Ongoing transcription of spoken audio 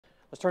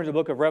Let's turn to the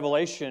book of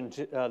Revelation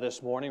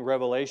this morning,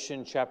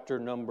 Revelation chapter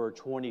number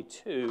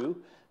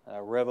 22.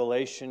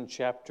 Revelation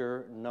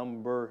chapter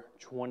number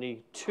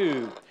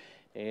 22.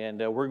 And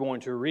we're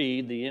going to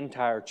read the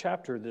entire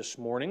chapter this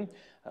morning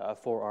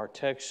for our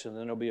text, and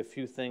then there'll be a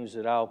few things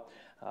that I'll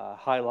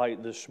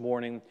highlight this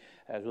morning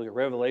as we look at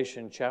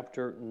Revelation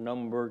chapter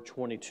number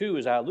 22.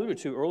 As I alluded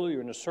to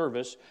earlier in the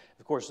service,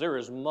 of course, there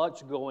is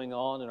much going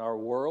on in our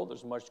world.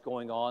 There's much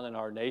going on in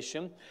our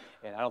nation.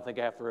 And I don't think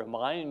I have to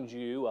remind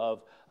you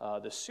of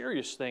the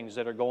serious things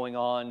that are going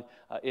on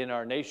in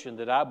our nation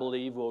that I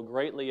believe will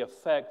greatly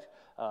affect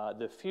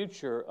the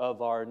future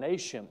of our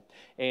nation.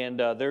 And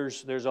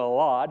there's a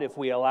lot, if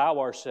we allow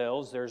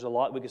ourselves, there's a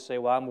lot we could say,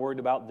 well, I'm worried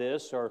about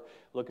this, or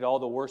look at all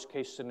the worst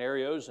case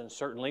scenarios, and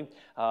certainly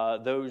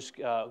those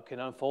can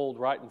unfold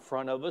right in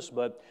front of us.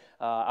 But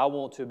I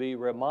want to be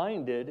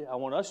reminded, I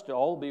want us to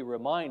all be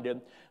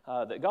reminded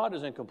that God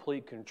is in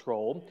complete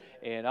control,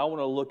 and I want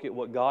to look at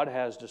what God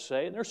has to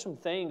say. And there's some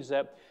things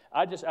that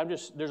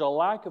there's a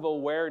lack of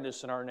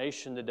awareness in our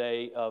nation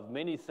today of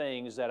many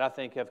things that I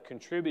think have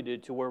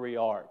contributed to where we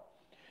are.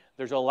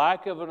 There's a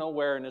lack of an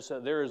awareness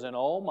that there is an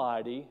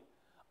almighty,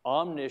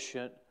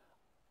 omniscient,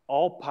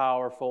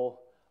 all-powerful,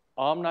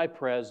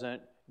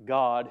 omnipresent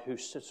God who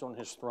sits on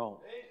His throne.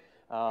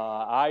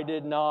 I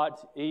did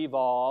not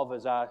evolve,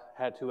 as I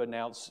had to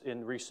announce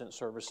in recent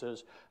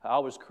services. I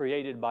was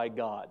created by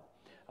God.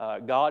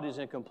 God is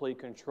in complete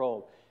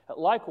control.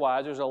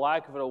 Likewise, there's a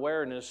lack of an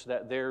awareness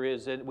that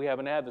we have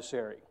an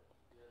adversary,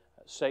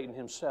 Satan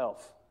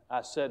himself.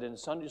 I said in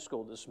Sunday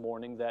school this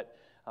morning that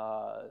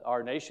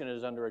our nation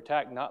is under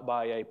attack not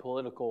by a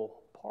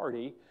political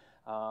party.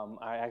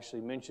 I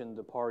actually mentioned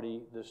the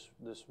party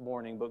this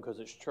morning because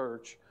it's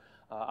church.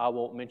 I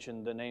won't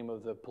mention the name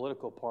of the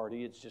political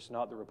party. It's just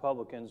not the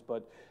Republicans,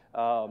 but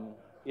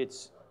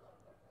it's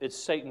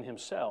Satan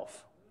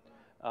himself.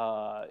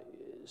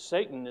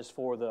 Satan is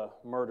for the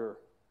murder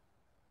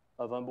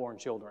of unborn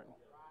children.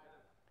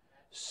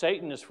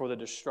 Satan is for the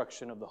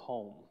destruction of the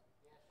home.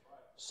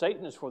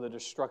 Satan is for the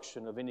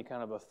destruction of any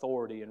kind of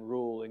authority and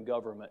rule and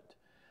government.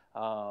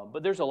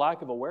 But there's a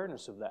lack of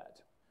awareness of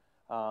that.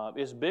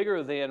 It's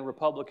bigger than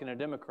Republican and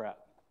Democrat.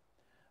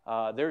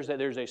 There's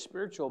a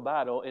spiritual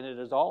battle, and it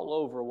is all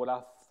over. What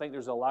I think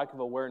there's a lack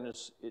of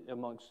awareness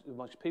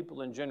amongst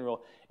people in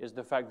general is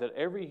the fact that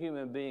every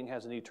human being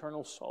has an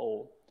eternal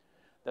soul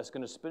that's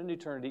going to spend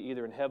eternity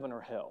either in heaven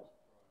or hell.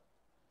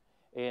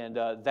 And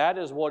that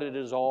is what it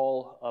is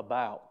all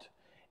about.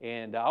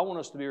 And I want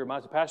us to be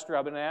reminded, Pastor,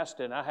 I've been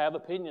asked, and I have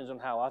opinions on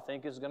how I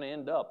think it's going to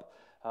end up.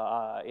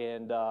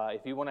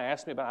 If you want to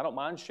ask me about it, I don't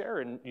mind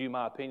sharing you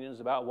my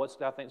opinions about what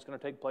I think is going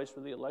to take place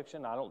for the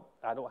election. I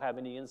don't have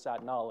any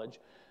inside knowledge.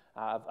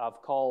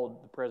 I've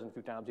called the president a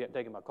few times. He hasn't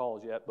taken my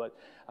calls yet, but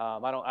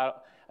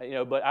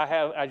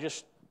I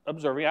just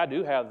observing. I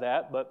do have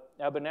that, but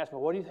I've been asked,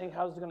 well, what do you think?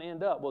 How's it going to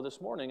end up? Well,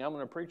 this morning I'm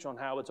going to preach on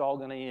how it's all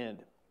going to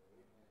end,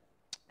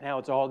 how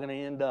it's all going to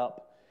end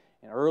up.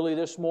 And early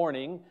this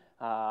morning,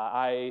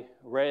 I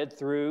read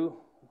through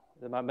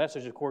my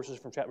message. Of course, is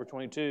from chapter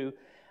 22.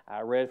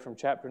 I read from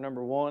chapter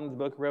number 1 of the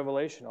book of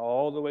Revelation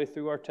all the way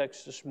through our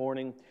text this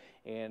morning,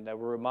 and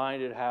we're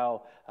reminded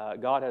how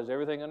God has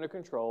everything under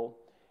control,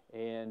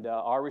 and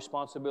our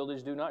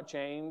responsibilities do not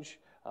change.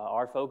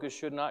 Our focus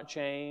should not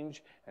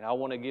change, and I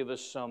want to give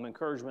us some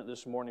encouragement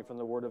this morning from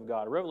the Word of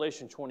God.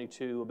 Revelation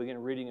 22, we'll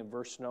begin reading in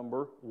verse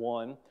number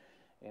 1,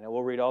 and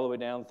we'll read all the way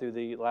down through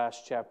the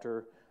last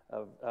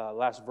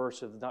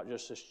verse of not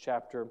just this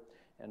chapter,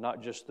 and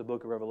not just the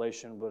book of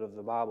Revelation, but of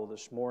the Bible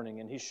this morning.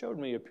 And he showed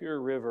me a pure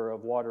river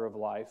of water of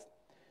life,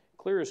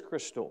 clear as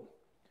crystal,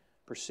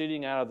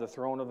 proceeding out of the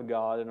throne of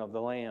God and of the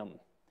Lamb.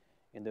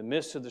 In the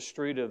midst of the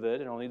street of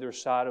it, and on either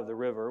side of the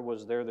river,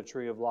 was there the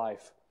tree of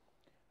life,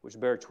 which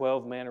bare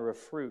 12 manner of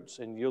fruits,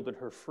 and yielded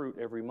her fruit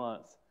every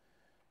month.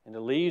 And the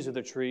leaves of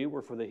the tree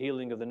were for the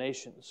healing of the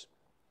nations.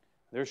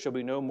 There shall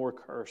be no more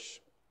curse.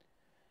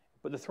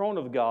 But the throne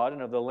of God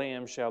and of the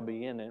Lamb shall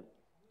be in it,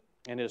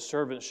 and his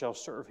servants shall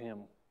serve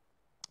him.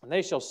 And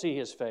they shall see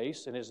his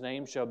face, and his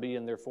name shall be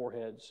in their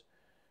foreheads.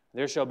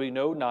 There shall be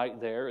no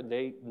night there, and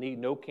they need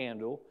no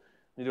candle,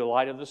 neither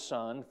light of the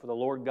sun, for the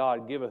Lord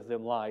God giveth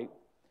them light,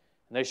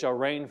 and they shall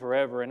reign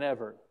forever and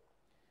ever. And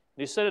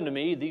he said unto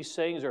me, these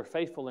sayings are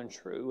faithful and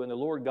true, and the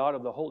Lord God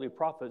of the holy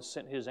prophets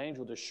sent his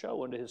angel to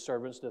show unto his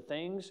servants the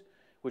things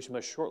which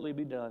must shortly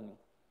be done.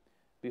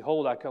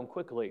 Behold, I come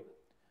quickly.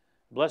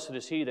 Blessed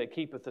is he that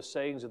keepeth the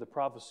sayings of the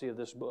prophecy of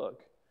this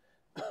book.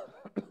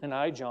 And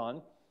I,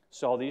 John,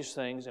 saw these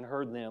things and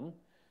heard them,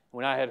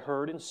 when I had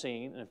heard and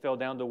seen, and fell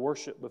down to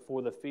worship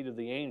before the feet of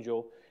the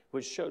angel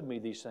which showed me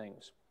these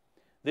things.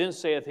 Then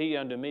saith he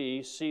unto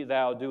me, see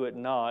thou do it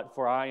not,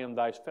 for I am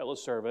thy fellow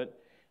servant,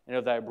 and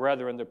of thy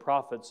brethren the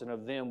prophets, and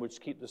of them which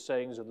keep the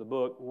sayings of the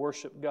book,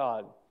 worship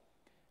God.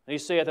 And he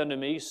saith unto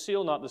me,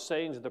 seal not the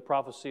sayings of the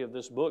prophecy of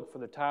this book, for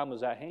the time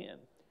is at hand.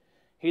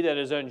 He that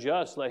is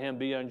unjust, let him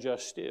be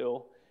unjust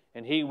still,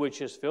 and he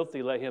which is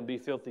filthy, let him be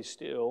filthy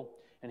still,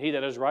 and he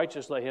that is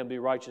righteous, let him be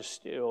righteous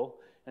still,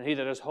 and he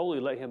that is holy,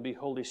 let him be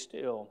holy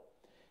still.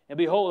 And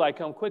behold, I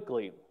come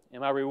quickly,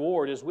 and my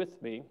reward is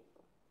with me,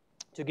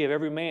 to give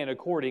every man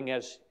according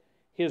as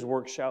his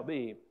work shall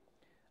be.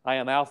 I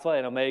am Alpha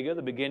and Omega,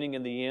 the beginning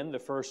and the end, the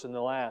first and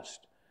the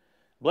last.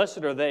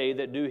 Blessed are they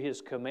that do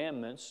his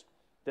commandments,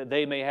 that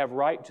they may have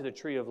right to the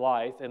tree of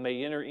life, and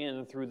may enter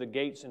in through the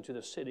gates into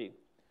the city.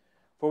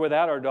 For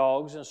without are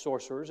dogs and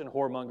sorcerers and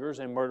whoremongers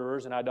and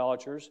murderers and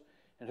idolaters,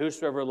 and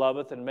whosoever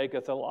loveth and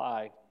maketh a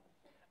lie.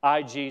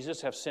 I,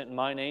 Jesus, have sent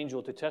mine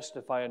angel to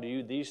testify unto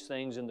you these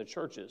things in the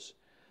churches.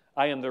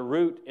 I am the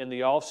root and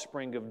the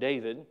offspring of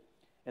David,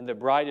 and the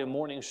bright and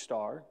morning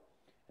star.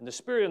 And the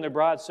Spirit and the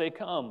bride say,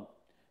 Come.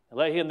 And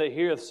let him that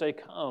heareth say,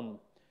 Come.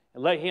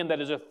 And let him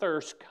that is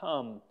athirst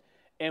come.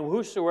 And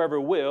whosoever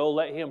will,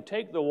 let him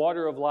take the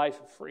water of life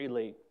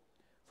freely.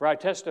 For I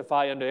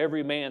testify unto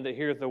every man that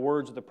heareth the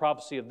words of the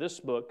prophecy of this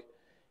book,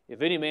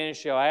 if any man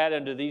shall add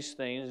unto these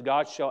things,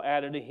 God shall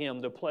add unto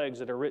him the plagues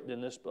that are written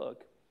in this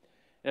book.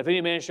 And if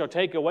any man shall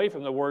take away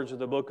from the words of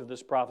the book of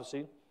this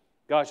prophecy,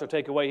 God shall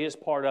take away his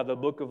part out of the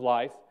book of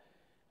life,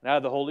 and out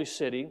of the holy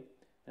city,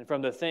 and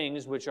from the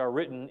things which are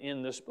written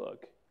in this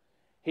book.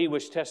 He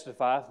which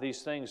testifieth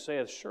these things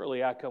saith,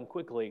 Surely I come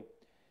quickly.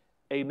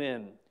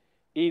 Amen.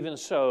 Even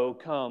so,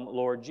 come,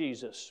 Lord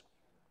Jesus.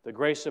 The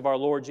grace of our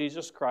Lord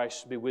Jesus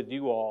Christ be with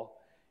you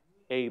all.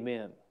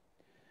 Amen.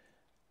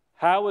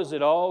 How is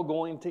it all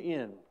going to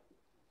end?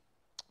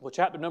 Well,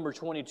 chapter number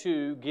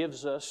 22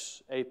 gives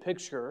us a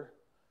picture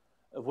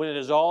of when it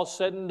is all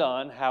said and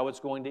done, how it's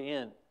going to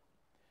end.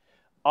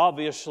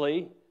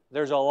 Obviously,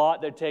 there's a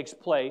lot that takes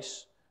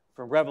place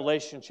from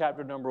Revelation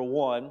chapter number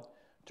 1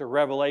 to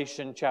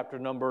Revelation chapter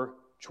number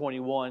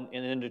 21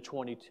 and into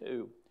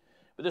 22.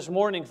 But this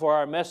morning for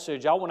our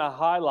message, I want to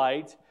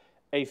highlight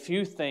a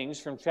few things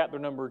from chapter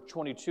number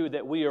 22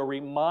 that we are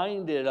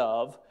reminded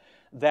of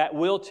that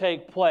will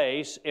take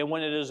place, and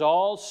when it is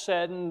all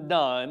said and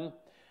done,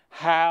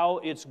 how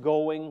it's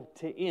going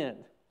to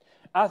end.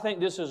 I think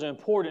this is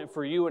important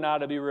for you and I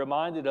to be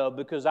reminded of,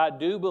 because I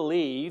do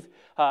believe,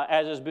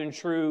 as has been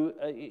true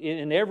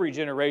in every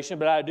generation,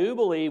 but I do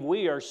believe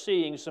we are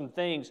seeing some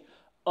things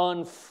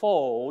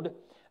unfold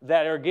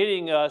that are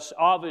getting us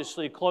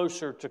obviously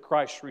closer to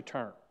Christ's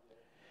return.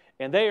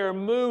 And they are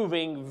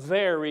moving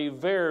very,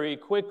 very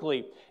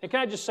quickly. And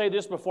can I just say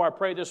this before I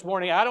pray this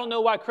morning? I don't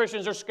know why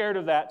Christians are scared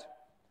of that.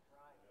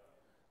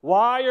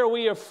 Why are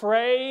we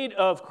afraid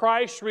of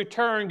Christ's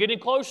return getting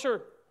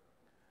closer?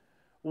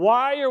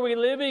 Why are we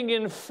living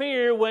in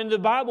fear when the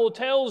Bible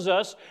tells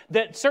us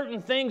that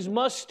certain things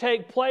must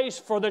take place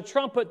for the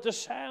trumpet to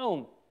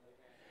sound?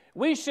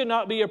 We should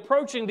not be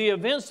approaching the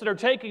events that are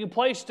taking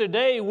place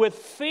today with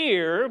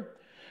fear,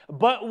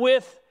 but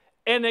with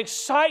an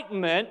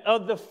excitement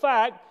of the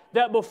fact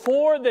that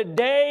before the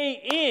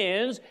day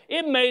ends,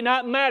 it may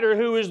not matter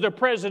who is the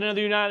President of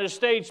the United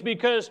States,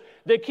 because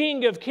the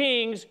King of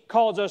Kings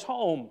calls us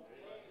home.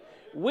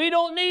 We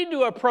don't need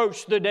to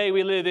approach the day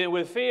we live in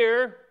with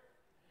fear,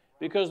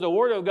 because the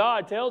Word of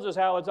God tells us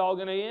how it's all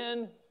going to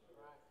end.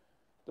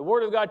 The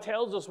Word of God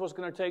tells us what's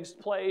going to take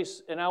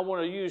place, and I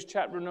want to use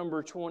chapter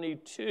number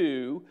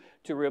 22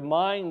 to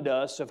remind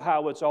us of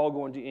how it's all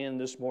going to end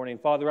this morning.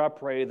 Father, I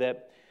pray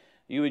that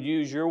you would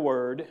use your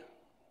Word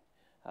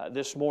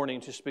this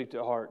morning to speak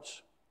to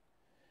hearts.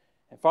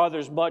 And Father,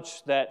 there's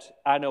much that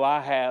I know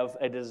I have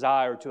a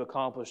desire to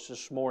accomplish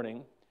this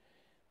morning,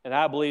 and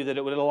I believe that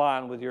it would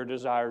align with your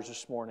desires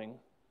this morning.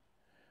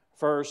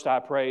 First, I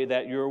pray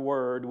that your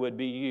word would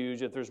be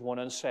used if there's one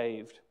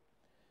unsaved.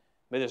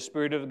 May the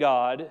Spirit of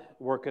God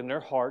work in their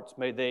hearts.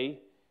 May they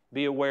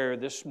be aware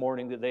this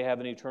morning that they have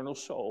an eternal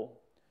soul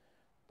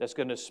that's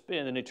going to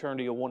spend an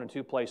eternity of one of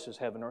two places,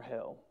 heaven or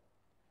hell.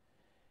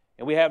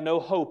 And we have no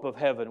hope of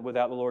heaven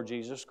without the Lord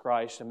Jesus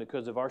Christ, and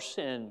because of our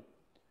sin,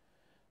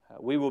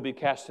 we will be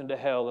cast into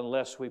hell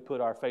unless we put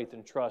our faith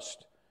and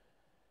trust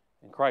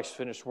in Christ's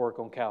finished work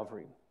on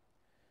Calvary.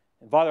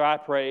 And Father, I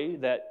pray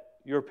that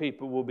your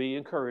people will be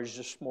encouraged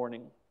this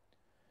morning.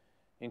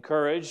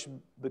 Encouraged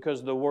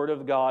because the Word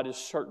of God is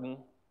certain,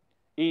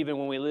 even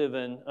when we live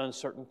in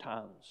uncertain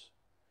times.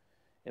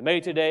 And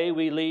may today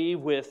we leave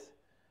with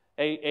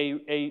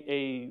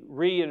a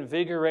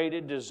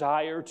reinvigorated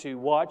desire to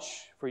watch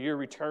for your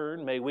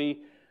return. May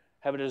we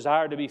have a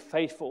desire to be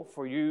faithful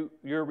for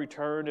your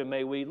return, and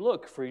may we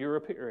look for your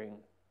appearing.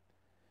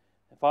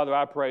 And Father,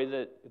 I pray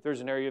that if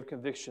there's an area of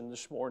conviction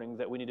this morning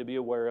that we need to be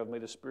aware of, may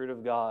the Spirit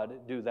of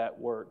God do that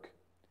work.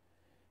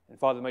 And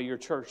Father, may your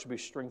church be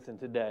strengthened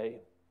today.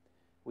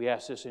 We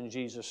ask this in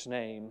Jesus'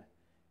 name.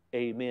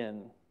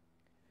 Amen.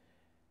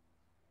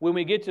 When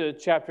we get to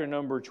chapter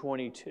number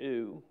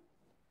 22,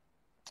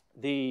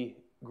 the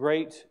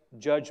great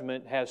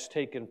judgment has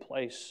taken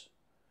place.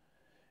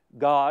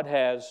 God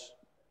has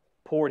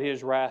poured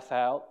His wrath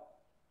out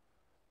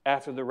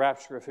after the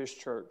rapture of His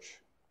church.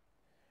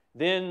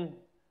 Then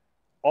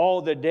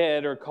all the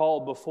dead are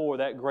called before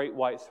that great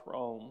white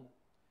throne.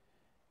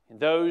 And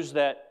those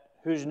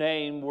whose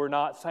name were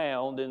not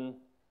found in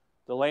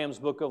the Lamb's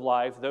Book of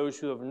Life, those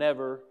who have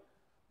never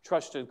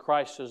trusted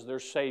Christ as their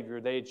Savior,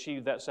 they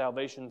achieved that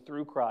salvation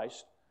through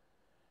Christ,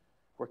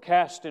 were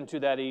cast into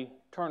that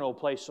eternal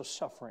place of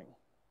suffering.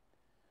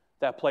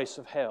 that place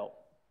of hell.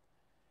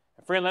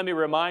 And friend, let me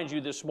remind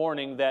you this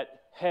morning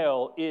that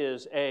hell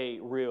is a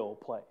real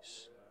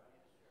place.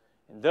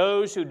 And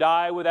those who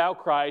die without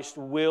Christ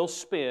will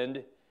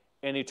spend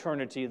an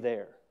eternity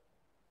there.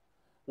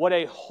 What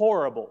a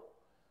horrible,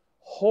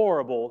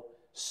 horrible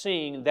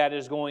scene that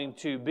is going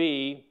to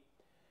be,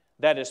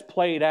 that is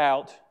played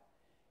out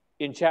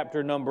in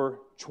chapter number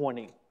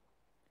 20.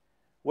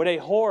 What a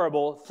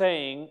horrible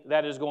thing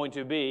that is going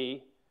to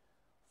be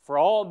for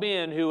all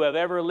men who have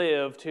ever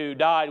lived who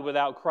died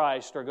without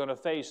Christ are going to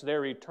face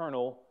their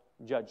eternal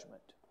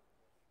judgment.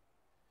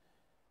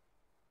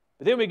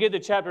 But then we get to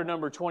chapter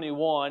number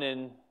 21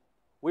 and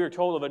we are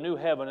told of a new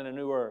heaven and a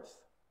new earth.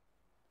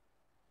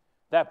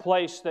 That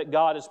place that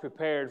God has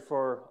prepared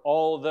for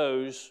all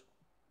those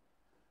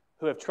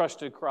who have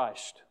trusted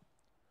Christ.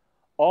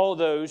 All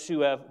those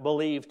who have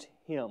believed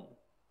Him.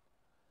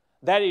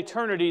 That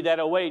eternity that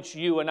awaits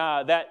you and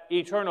I, that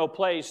eternal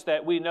place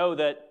that we know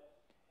that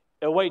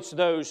awaits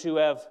those who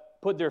have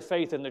put their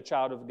faith in the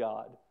child of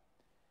God.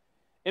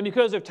 And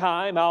because of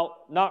time,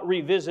 I'll not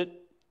revisit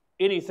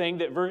anything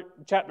that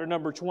chapter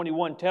number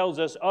 21 tells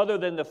us other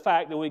than the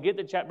fact that we get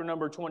to chapter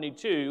number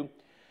 22,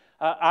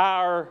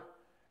 our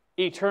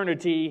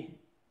eternity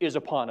is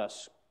upon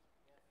us.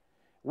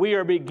 We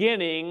are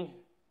beginning,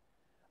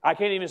 I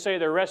can't even say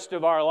the rest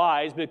of our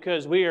lives,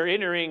 because we are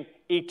entering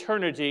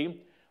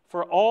eternity.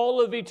 For all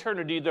of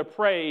eternity, the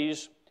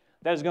praise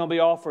that is going to be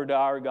offered to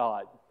our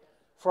God.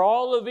 For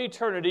all of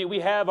eternity, we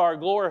have our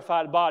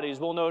glorified bodies.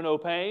 We'll know no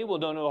pain, we'll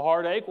know no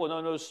heartache, we'll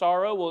know no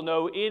sorrow, we'll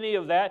know any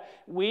of that.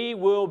 We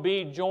will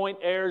be joint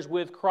heirs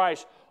with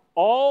Christ.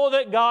 All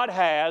that God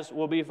has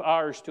will be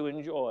ours to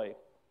enjoy.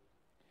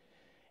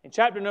 And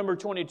chapter number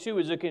 22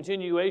 is a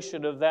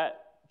continuation of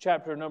that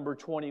chapter number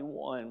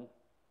 21.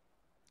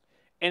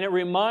 And it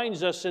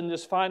reminds us in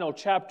this final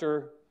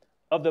chapter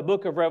of the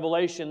book of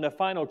Revelation, the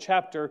final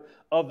chapter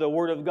of the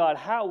Word of God,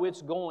 how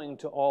it's going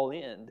to all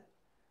end.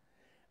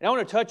 And I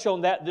want to touch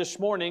on that this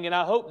morning, and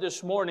I hope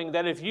this morning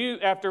that if you,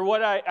 after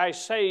what I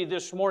say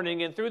this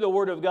morning and through the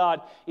Word of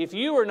God, if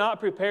you are not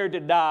prepared to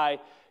die,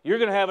 you're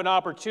going to have an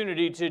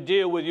opportunity to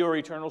deal with your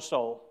eternal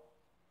soul.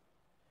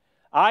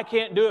 I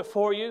can't do it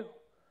for you.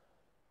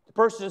 The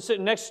person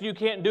sitting next to you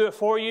can't do it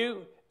for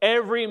you.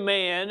 Every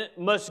man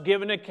must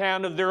give an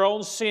account of their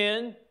own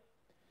sin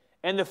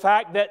and the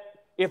fact that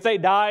if they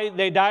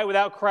die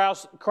without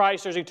Christ,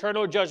 there's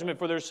eternal judgment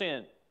for their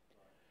sin.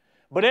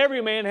 But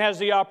every man has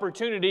the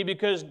opportunity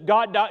because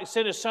God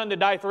sent His Son to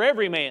die for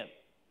every man.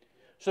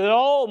 So that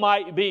all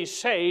might be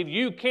saved.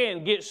 You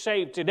can get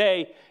saved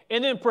today.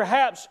 And then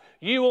perhaps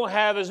you won't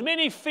have as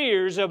many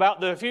fears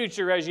about the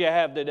future as you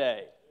have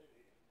today.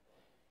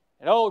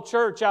 And oh,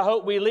 church, I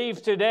hope we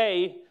leave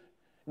today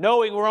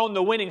knowing we're on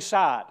the winning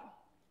side.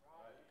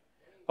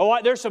 Oh,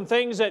 there's some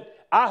things that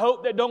I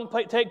hope that don't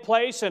take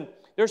place, and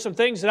there's some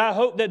things that I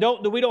hope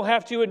that we don't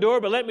have to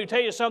endure. But let me tell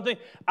you something.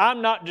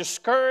 I'm not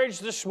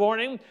discouraged this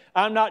morning.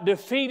 I'm not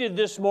defeated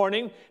this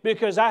morning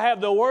because I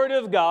have the Word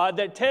of God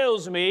that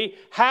tells me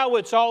how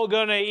it's all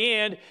going to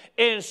end.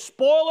 And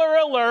spoiler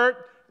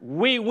alert,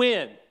 we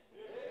win.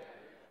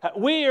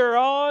 We are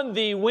on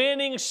the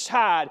winning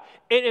side.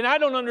 And I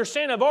don't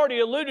understand, I've already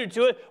alluded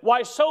to it,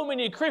 why so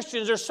many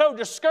Christians are so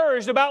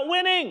discouraged about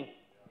winning.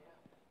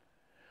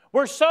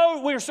 We're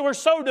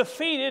so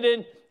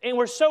defeated and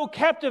we're so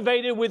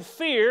captivated with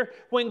fear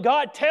when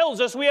God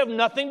tells us we have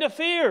nothing to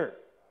fear.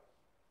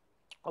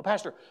 Oh,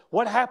 Pastor,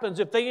 what happens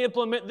if they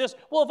implement this?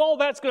 Well, if all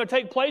that's going to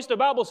take place, the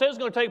Bible says it's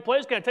going to take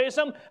place, can I tell you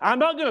something? I'm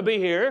not going to be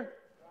here.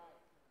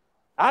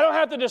 I don't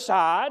have to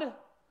decide. And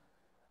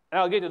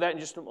I'll get to that in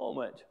just a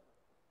moment.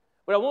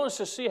 But I want us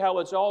to see how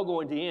it's all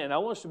going to end. I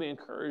want us to be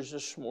encouraged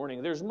this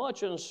morning. There's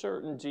much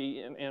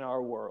uncertainty in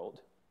our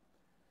world.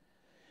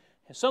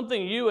 And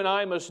something you and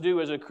I must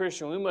do as a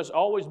Christian, we must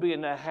always be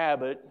in the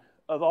habit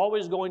of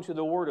always going to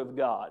the Word of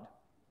God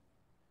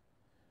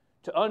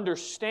to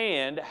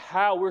understand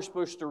how we're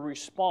supposed to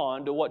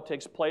respond to what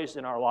takes place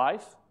in our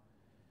life,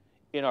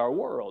 in our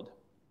world.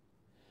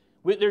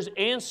 There's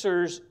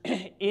answers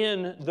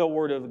in the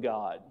Word of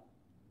God.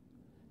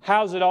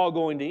 How's it all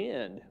going to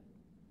end?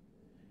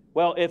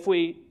 Well, if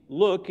we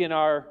look in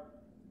our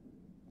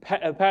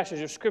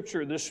passage of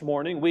Scripture this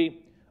morning, we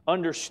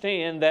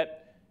understand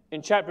that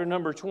in chapter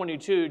number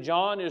 22,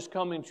 John is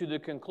coming to the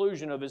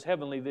conclusion of his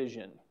heavenly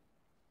vision.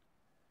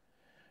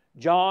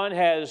 John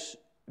has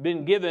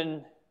been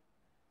given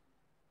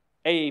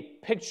a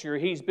picture.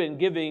 He's been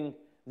giving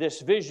this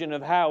vision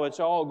of how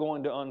it's all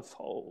going to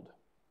unfold.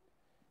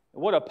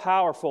 What a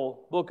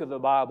powerful book of the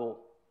Bible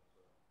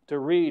to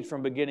read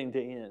from beginning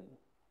to end.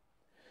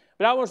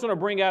 But I was going to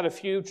bring out a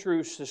few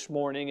truths this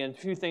morning and a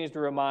few things to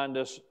remind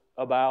us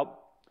about.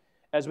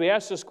 As we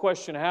ask this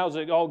question, how's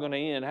it all going to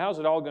end? How's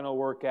it all going to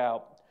work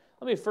out?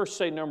 Let me first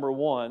say, number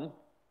one,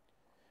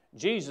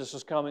 Jesus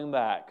is coming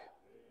back.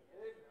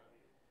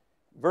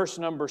 Verse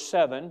number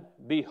 7,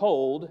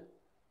 behold,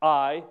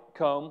 I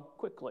come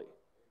quickly.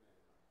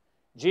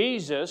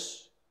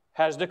 Jesus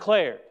has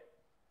declared,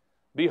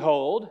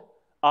 behold,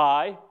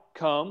 I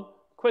come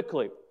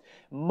quickly.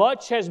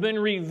 Much has been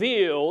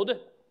revealed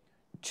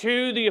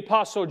to the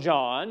Apostle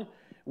John,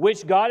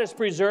 which God has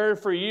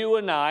preserved for you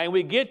and I. And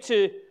we get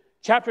to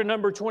chapter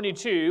number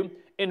 22,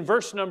 in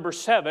verse number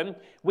 7.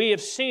 We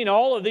have seen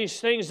all of these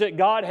things that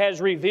God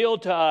has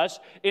revealed to us.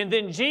 And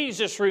then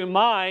Jesus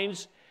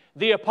reminds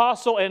the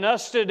apostle and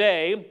us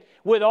today,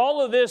 with all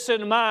of this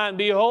in mind,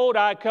 behold,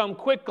 I come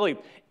quickly.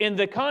 In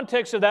the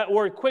context of that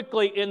word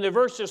quickly, in the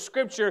verse of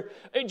Scripture,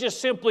 it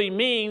just simply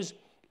means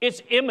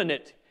it's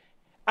imminent.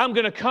 I'm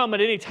going to come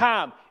at any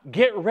time.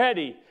 Get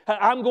ready.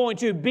 I'm going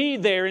to be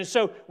there. And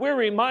so we're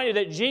reminded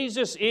that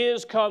Jesus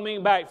is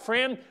coming back.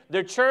 Friend,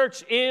 the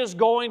church is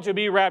going to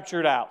be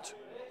raptured out.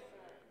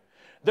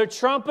 The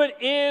trumpet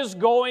is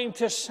going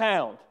to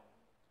sound.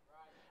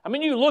 I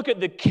mean, you look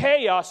at the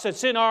chaos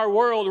that's in our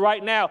world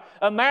right now.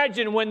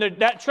 Imagine when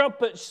that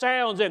trumpet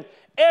sounds and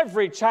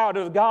every child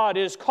of God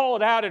is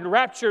called out and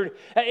raptured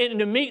and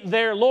to meet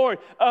their Lord.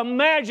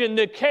 Imagine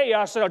the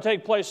chaos that will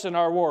take place in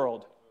our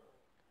world.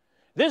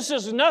 This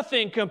is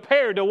nothing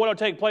compared to what will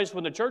take place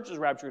when the church is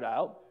raptured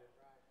out.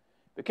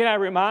 But can I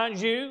remind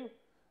you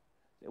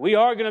that we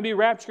are going to be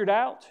raptured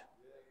out?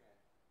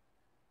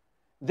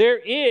 There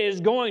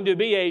is going to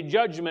be a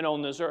judgment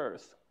on this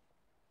earth.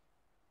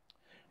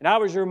 And I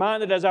was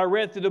reminded as I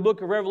read through the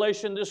book of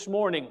Revelation this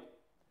morning,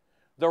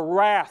 the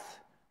wrath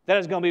that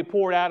is going to be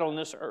poured out on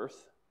this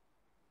earth.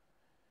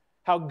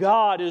 How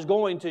God is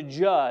going to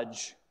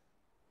judge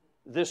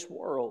this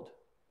world.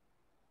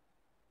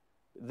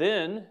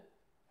 Then,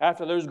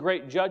 after those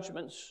great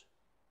judgments,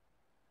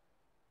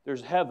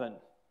 there's heaven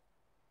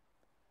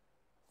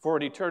for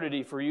an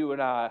eternity for you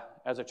and I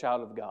as a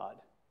child of God.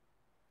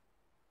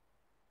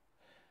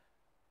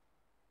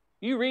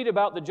 You read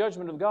about the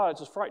judgment of God,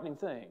 it's a frightening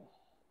thing.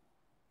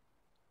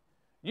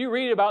 You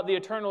read about the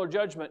eternal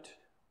judgment.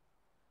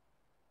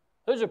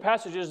 Those are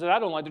passages that I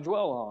don't like to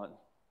dwell on.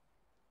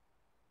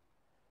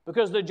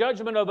 Because the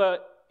judgment of an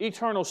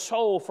eternal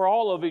soul for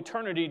all of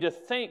eternity, to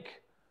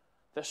think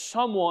that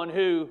someone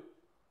who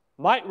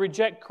might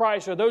reject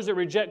Christ, or those that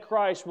reject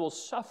Christ, will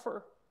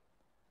suffer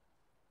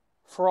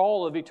for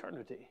all of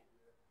eternity.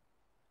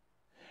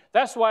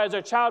 That's why as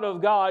a child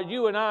of God,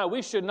 you and I,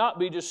 we should not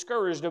be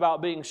discouraged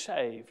about being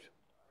saved.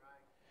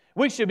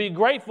 We should be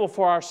grateful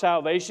for our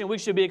salvation. We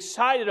should be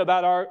excited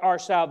about our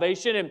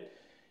salvation. And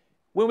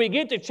when we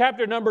get to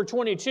chapter number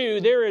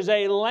 22, there is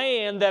a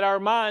land that our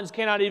minds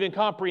cannot even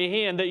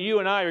comprehend that you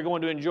and I are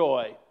going to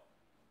enjoy.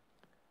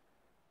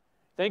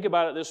 Think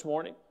about it this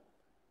morning.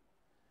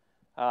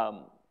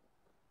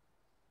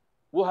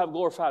 We'll have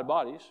glorified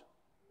bodies.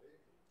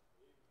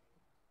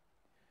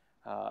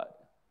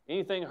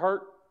 Anything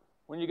hurt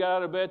when you got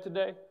out of bed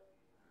today?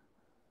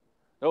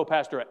 No,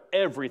 Pastor,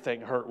 everything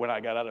hurt when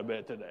I got out of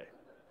bed today.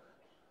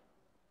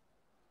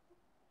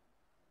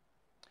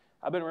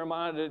 I've been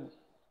reminded,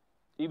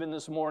 even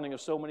this morning, of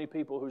so many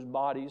people whose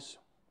bodies,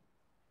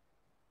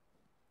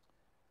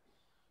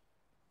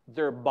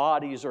 their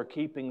bodies are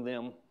keeping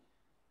them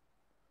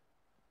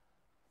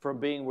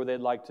from being where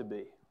they'd like to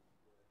be.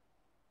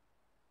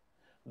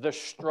 The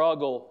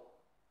struggle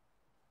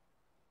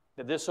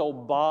that this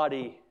old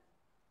body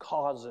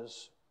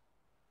causes.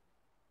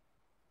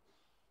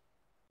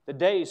 The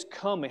day's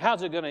coming.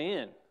 How's it going to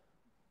end?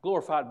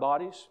 Glorified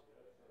bodies.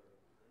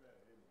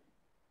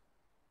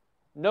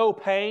 No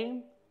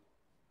pain.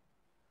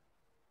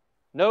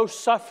 No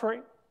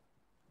suffering.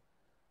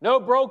 No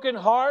broken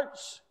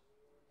hearts.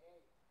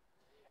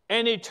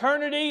 An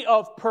eternity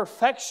of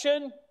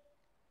perfection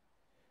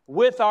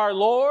with our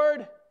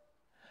Lord.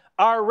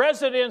 Our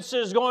residence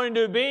is going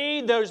to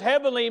be those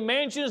heavenly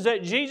mansions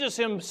that Jesus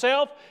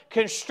Himself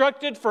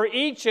constructed for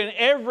each and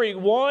every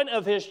one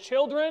of His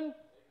children.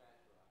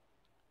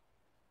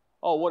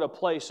 Oh, what a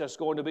place that's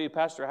going to be.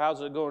 Pastor,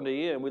 how's it going to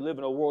end? We live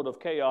in a world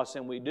of chaos,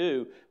 and we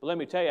do. But let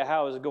me tell you,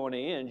 how is it going to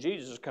end?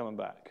 Jesus is coming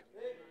back.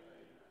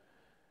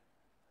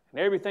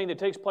 And everything that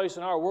takes place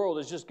in our world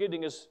is just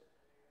getting us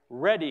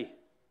ready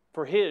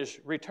for His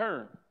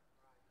return.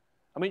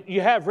 I mean,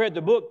 you have read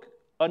the book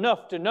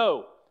enough to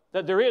know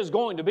that there is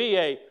going to be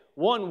a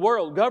one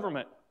world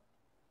government.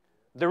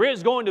 There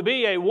is going to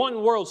be a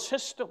one world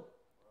system.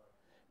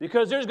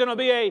 Because there's going to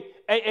be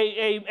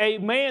a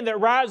man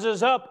that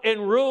rises up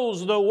and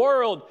rules the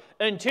world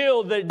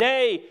until the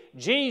day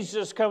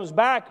Jesus comes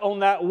back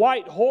on that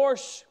white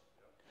horse.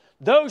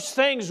 Those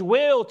things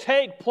will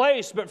take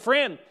place. But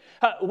friend,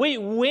 we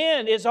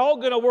win. It's all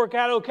going to work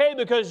out okay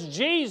because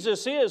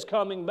Jesus is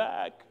coming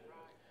back.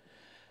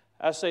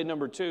 I say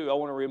number two, I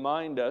want to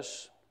remind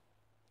us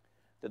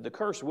that the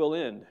curse will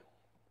end.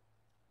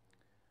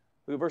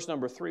 Look at verse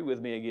number 3 with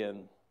me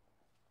again.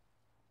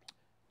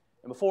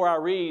 And before I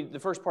read the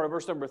first part of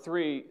verse number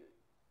 3,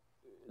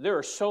 there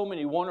are so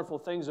many wonderful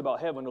things about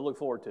heaven to look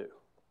forward to.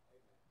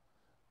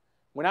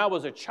 When I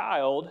was a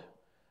child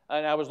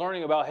and I was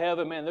learning about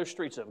heaven, man, those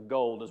streets of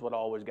gold is what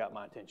always got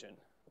my attention.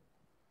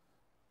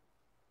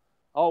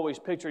 I always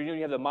pictured, you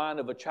have the mind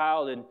of a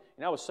child, and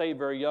I was saved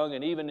very young,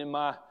 and even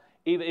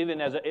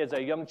as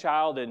a young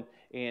child, and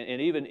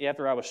even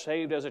after I was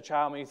saved as a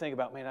child, you think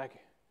about, man,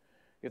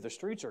 if the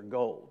streets are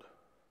gold,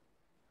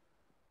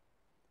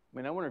 I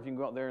mean, I wonder if you can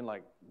go out there and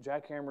like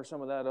jackhammer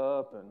some of that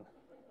up and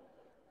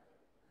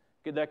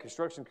Get that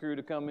construction crew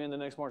to come in the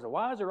next morning and say,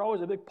 why is there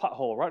always a big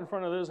pothole right in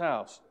front of this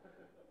house?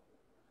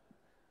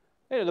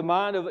 The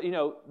mind of,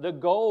 the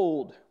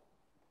gold.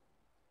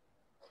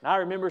 And I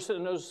remember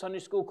sitting in those Sunday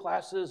school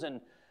classes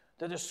and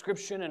the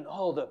description and,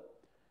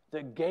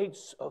 the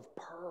gates of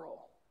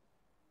pearl.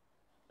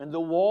 And the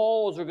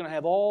walls are going to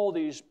have all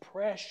these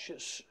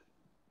precious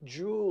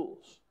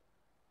jewels.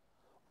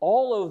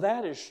 All of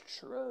that is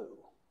true.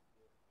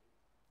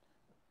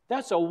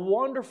 That's a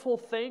wonderful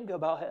thing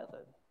about heaven.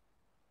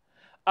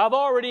 I've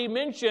already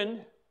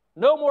mentioned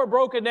no more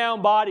broken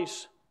down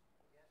bodies.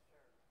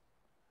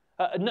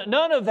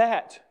 None of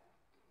that.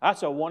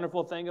 That's a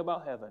wonderful thing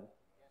about heaven.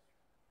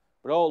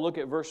 But look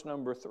at verse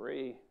number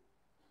 3.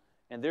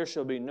 And there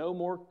shall be no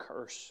more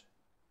curse.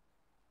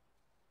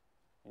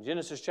 In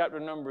Genesis chapter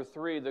number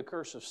 3, the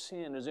curse of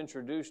sin is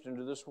introduced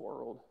into this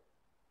world.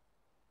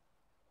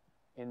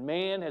 And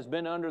man has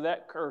been under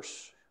that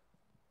curse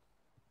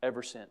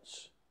ever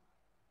since.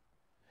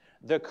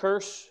 The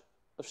curse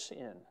of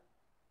sin.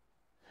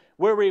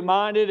 We're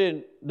reminded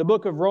in the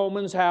book of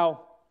Romans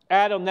how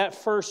Adam, that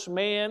first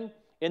man,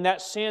 in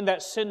that sin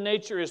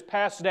nature is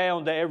passed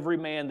down to every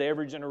man, to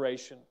every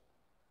generation.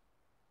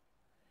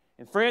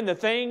 And friend, the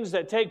things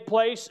that take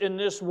place in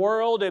this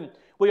world, and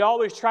we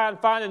always try and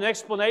find an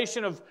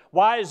explanation of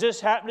why is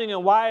this happening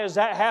and why is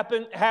that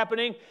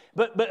happening.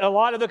 But a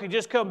lot of it could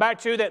just come back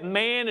to that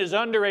man is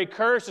under a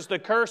curse. It's the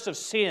curse of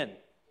sin.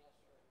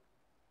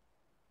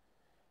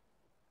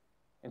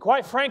 And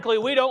quite frankly,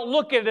 we don't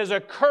look at it as a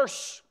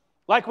curse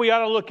like we ought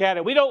to look at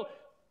it. We don't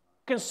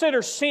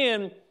consider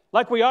sin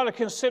like we ought to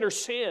consider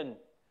sin.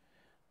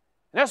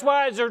 And that's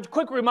why, as a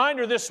quick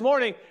reminder this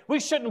morning, we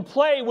shouldn't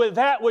play with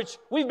that which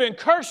we've been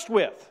cursed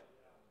with.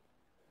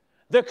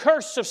 The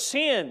curse of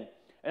sin.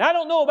 And I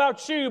don't know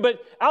about you,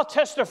 but I'll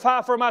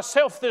testify for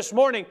myself this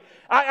morning.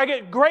 I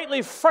get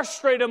greatly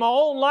frustrated in my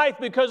own life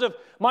because of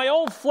my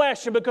own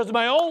flesh and because of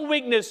my own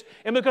weakness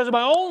and because of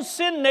my own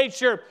sin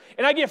nature.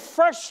 And I get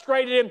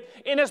frustrated.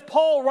 And as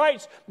Paul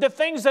writes, the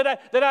things that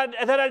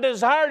I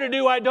desire to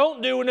do, I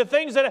don't do. And the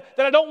things that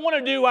I don't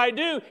want to do, I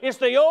do. It's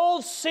the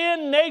old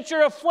sin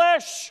nature of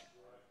flesh.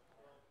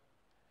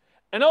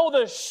 And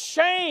the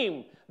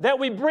shame that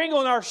we bring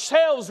on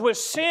ourselves with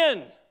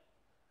sin.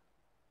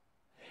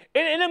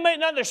 And it may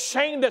not be the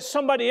shame that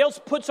somebody else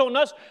puts on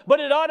us,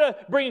 but it ought to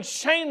bring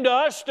shame to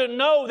us to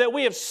know that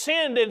we have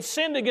sinned and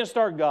sinned against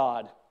our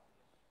God.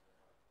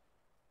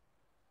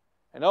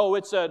 And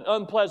it's an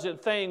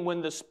unpleasant thing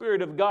when the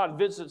Spirit of God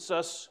visits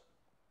us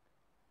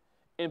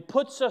and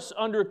puts us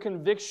under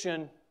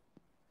conviction,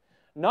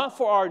 not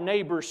for our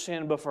neighbor's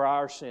sin, but for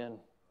our sin.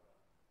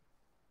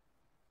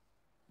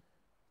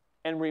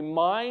 And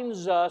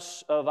reminds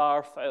us of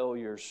our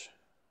failures.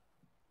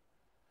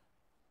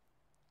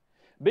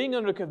 Being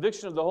under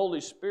conviction of the Holy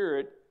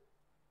Spirit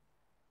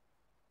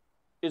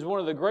is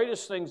one of the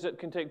greatest things that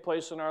can take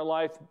place in our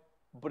life,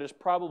 but it's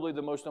probably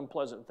the most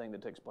unpleasant thing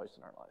that takes place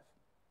in our life.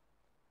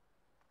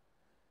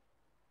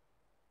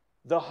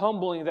 The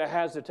humbling that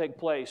has to take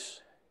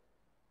place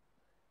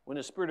when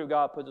the Spirit of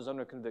God puts us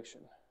under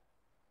conviction.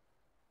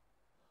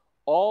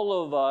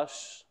 All of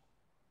us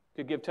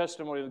could give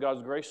testimony of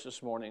God's grace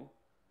this morning,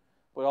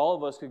 but all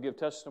of us could give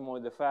testimony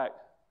of the fact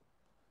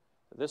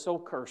that this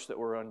old curse that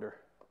we're under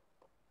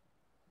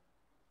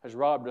has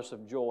robbed us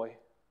of joy.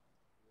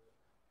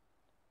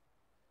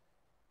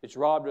 It's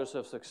robbed us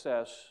of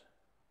success.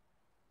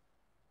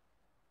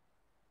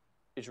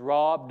 It's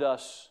robbed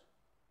us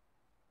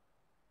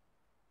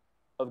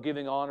of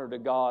giving honor to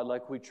God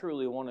like we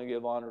truly want to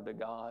give honor to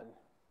God.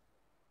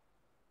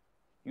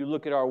 You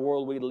look at our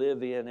world we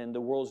live in, and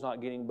the world's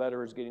not getting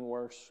better, it's getting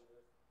worse.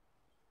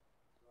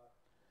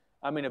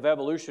 I mean, if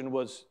evolution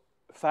was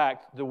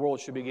fact, the world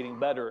should be getting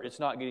better. It's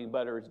not getting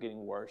better, it's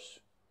getting worse.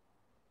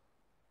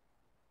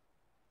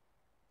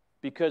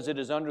 Because it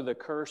is under the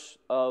curse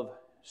of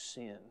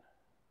sin.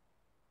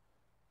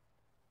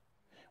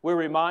 We're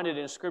reminded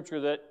in Scripture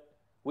that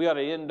we ought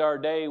to end our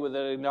day with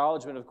an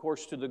acknowledgement, of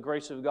course, to the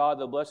grace of God,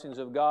 the blessings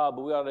of God,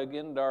 but we ought to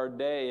end our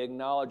day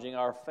acknowledging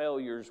our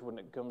failures when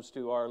it comes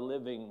to our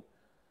living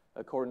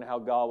according to how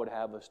God would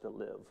have us to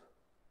live.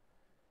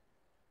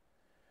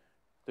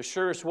 The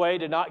surest way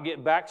to not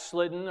get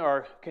backslidden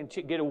or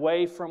get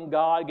away from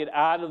God, get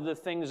out of the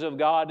things of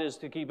God, is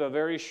to keep a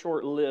very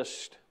short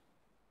list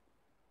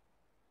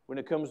when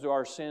it comes to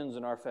our sins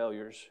and our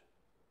failures.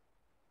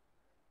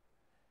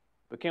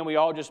 But can we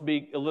all just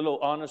be a little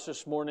honest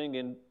this morning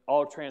and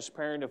all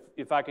transparent,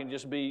 if I can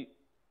just be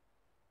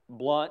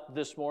blunt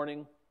this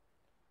morning?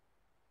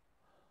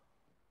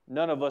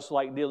 None of us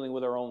like dealing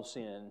with our own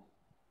sin,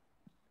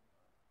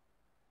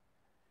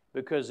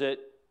 because it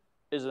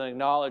is an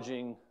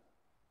acknowledging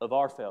of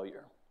our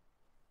failure,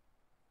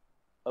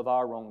 of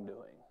our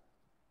wrongdoing.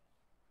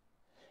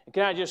 And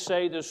can I just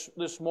say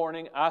this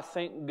morning, I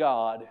thank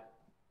God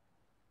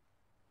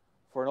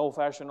for an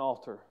old-fashioned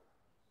altar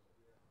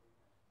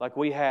like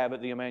we have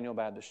at the Emmanuel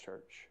Baptist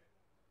Church,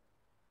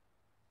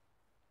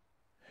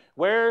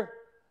 where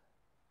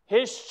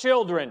His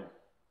children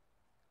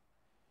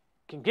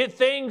can get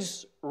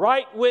things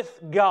right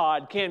with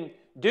God, can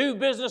do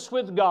business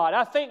with God.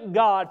 I thank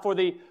God for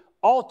the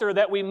altar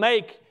that we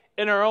make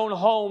in our own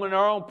home, in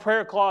our own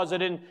prayer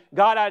closet. And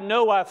God, I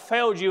know I've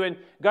failed you. And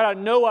God, I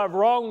know I've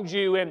wronged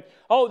you. And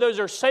oh, those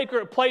are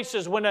sacred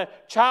places when a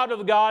child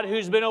of God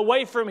who's been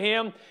away from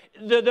Him,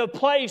 the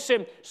place,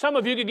 and some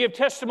of you could give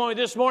testimony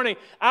this morning.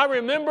 I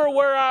remember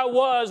where I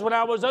was when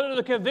I was under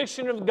the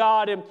conviction of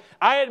God, and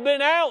I had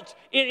been out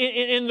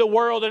in the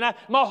world, and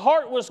my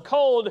heart was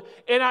cold,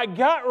 and I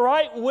got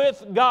right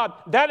with God.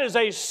 That is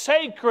a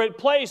sacred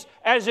place,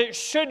 as it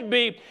should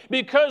be,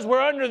 because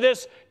we're under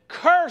this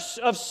curse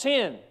of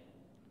sin.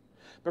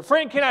 But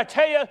friend, can I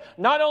tell you,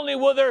 not only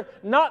will there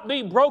not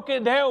be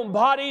broken down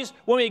bodies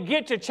when we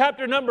get to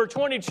chapter number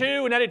 22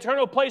 in that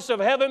eternal place of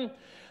heaven,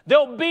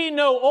 there'll be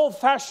no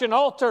old-fashioned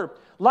altar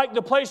like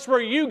the place where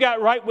you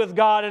got right with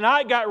God and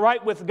I got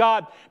right with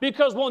God,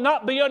 because we'll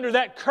not be under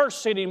that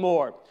curse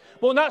anymore.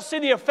 We'll not see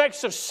the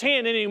effects of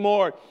sin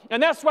anymore.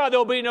 And that's why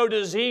there'll be no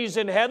disease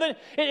in heaven.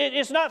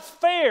 It's not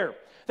fair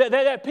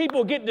that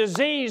people get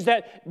disease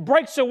that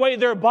breaks away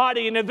their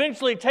body and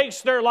eventually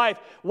takes their life.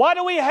 Why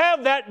do we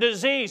have that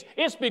disease?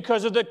 It's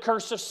because of the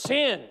curse of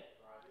sin.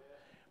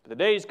 But the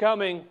day's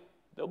coming,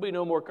 there'll be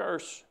no more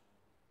curse.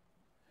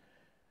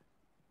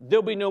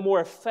 There'll be no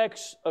more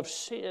effects of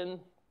sin.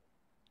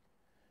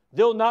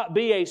 There'll not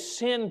be a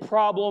sin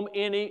problem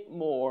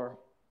anymore.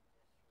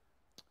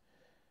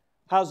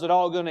 How's it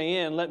all going to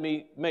end? Let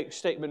me make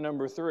statement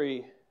number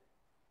 3.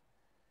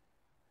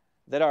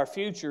 That our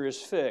future is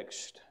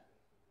fixed.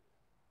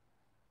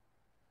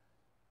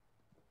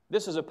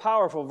 This is a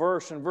powerful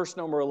verse in verse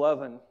number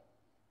 11.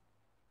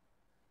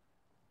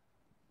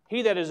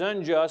 He that is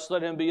unjust,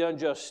 let him be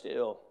unjust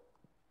still.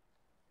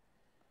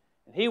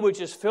 And he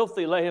which is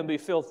filthy, let him be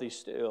filthy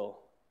still.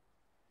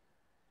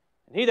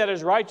 And he that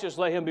is righteous,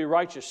 let him be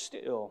righteous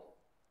still.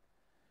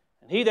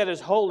 And he that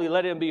is holy,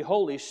 let him be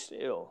holy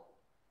still.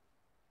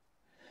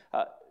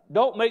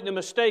 Don't make the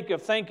mistake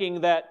of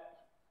thinking that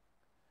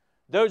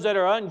those that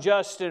are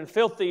unjust and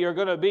filthy are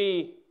going to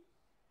be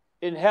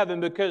in heaven,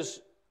 because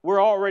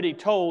we're already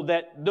told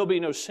that there'll be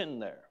no sin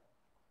there.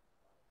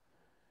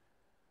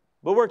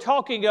 But we're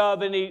talking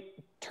of an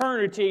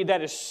eternity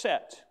that is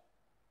set.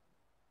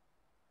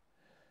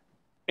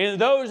 And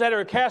those that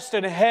are cast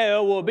in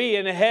hell will be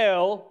in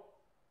hell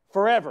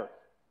forever.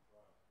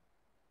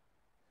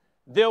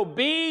 There'll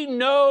be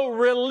no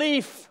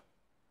relief.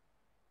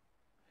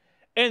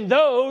 And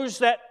those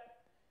that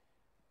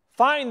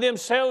find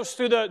themselves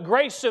through the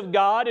grace of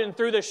God and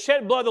through the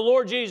shed blood of the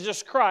Lord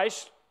Jesus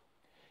Christ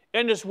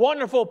in this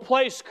wonderful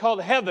place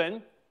called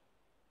heaven,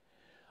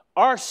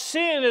 our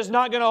sin is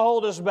not going to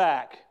hold us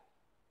back,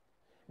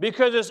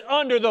 because it's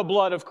under the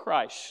blood of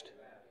Christ.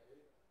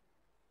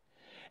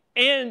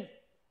 And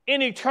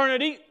in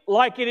eternity,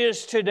 like it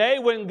is today,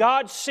 when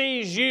God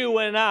sees you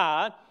and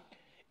I,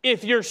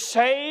 if you're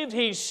saved,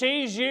 He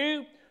sees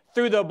you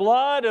through the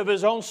blood of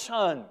His own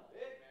Son.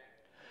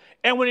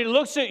 And when He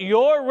looks at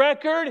your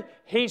record,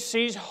 He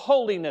sees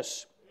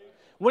holiness.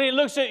 When He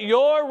looks at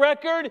your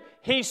record,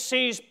 He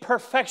sees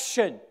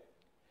perfection.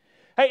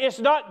 Hey, it's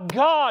not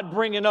God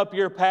bringing up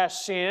your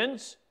past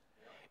sins.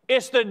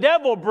 It's the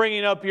devil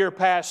bringing up your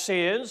past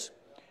sins.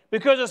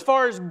 Because as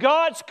far as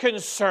God's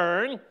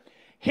concerned,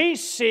 He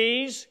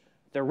sees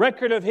the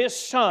record of His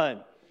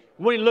Son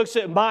when He looks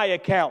at my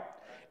account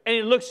and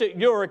He looks at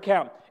your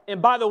account.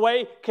 And by the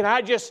way, can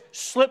I just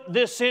slip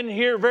this in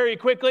here very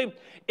quickly?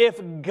 If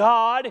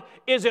God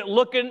isn't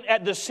looking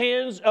at the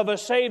sins of a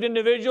saved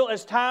individual,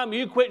 it's time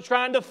you quit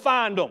trying to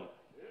find them.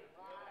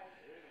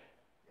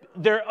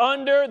 They're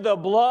under the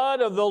blood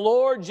of the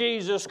Lord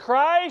Jesus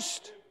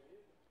Christ,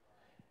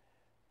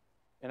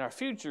 and our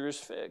future is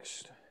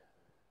fixed.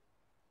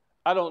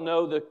 I don't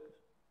know the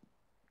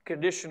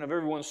condition of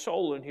everyone's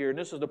soul in here, and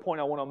this is the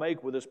point I want to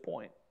make with this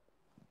point.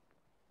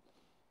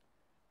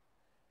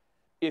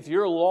 If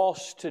you're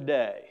lost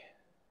today,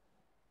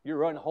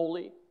 you're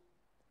unholy,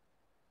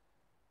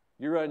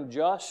 you're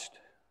unjust,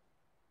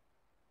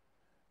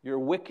 you're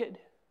wicked.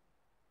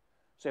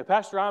 Say,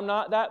 Pastor, I'm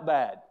not that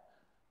bad.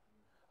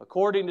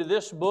 According to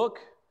this book,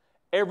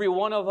 every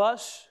one of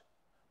us,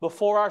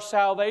 before our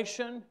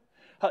salvation,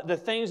 the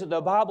things that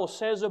the Bible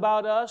says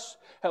about us,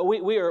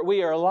 we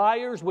are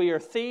liars, we are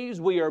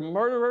thieves, we are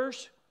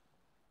murderers.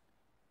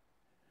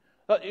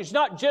 It's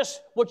not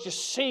just what you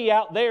see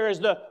out there as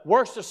the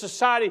worst of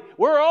society.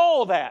 We're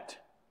all that.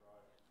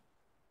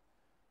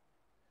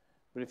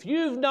 But if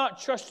you've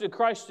not trusted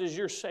Christ as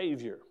your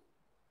Savior,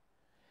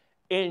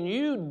 and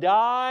you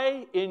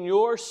die in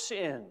your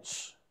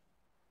sins,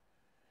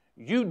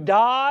 you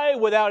die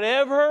without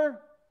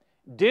ever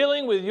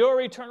dealing with your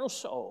eternal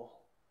soul,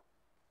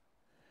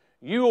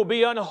 you will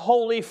be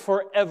unholy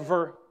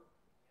forever.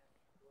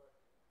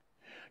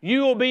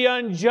 You will be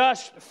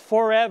unjust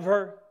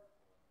forever.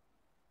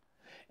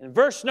 In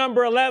verse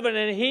number 11,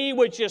 and he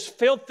which is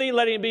filthy,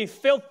 let him be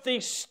filthy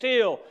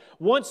still.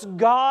 Once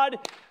God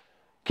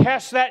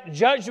casts that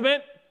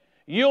judgment,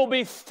 you'll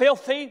be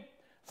filthy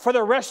for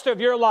the rest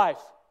of your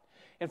life.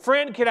 And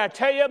friend, can I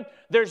tell you,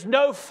 there's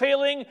no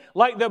feeling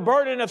like the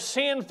burden of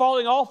sin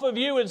falling off of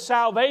you in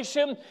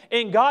salvation,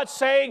 and God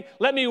saying,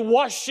 let me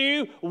wash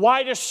you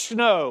white as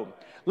snow.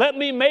 Let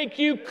me make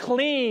you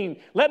clean.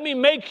 Let me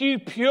make you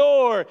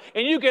pure.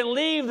 And you can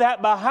leave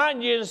that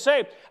behind you and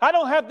say, I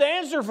don't have to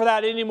answer for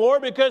that anymore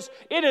because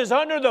it is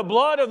under the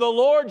blood of the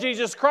Lord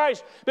Jesus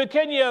Christ. But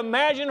can you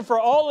imagine for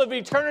all of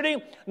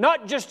eternity,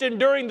 not just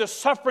enduring the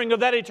suffering of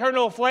that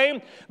eternal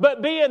flame,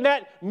 but being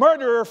that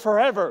murderer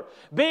forever,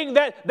 being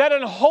that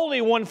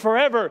unholy one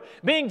forever,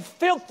 being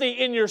filthy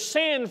in your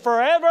sin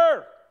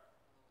forever?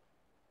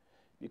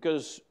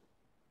 Because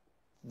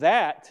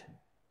that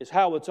is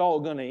how it's all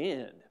going to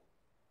end.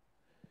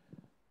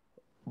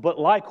 But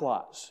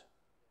likewise,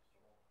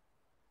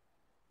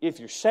 if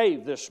you're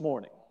saved this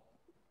morning,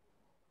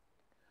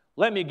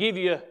 let me give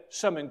you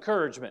some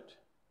encouragement.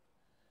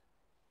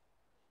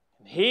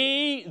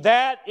 He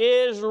that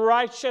is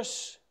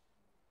righteous,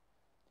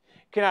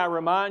 can I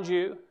remind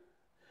you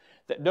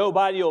that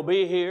nobody will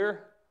be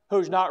here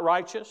who's not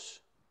righteous?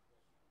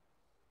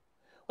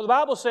 Well, the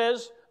Bible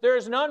says there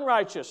is none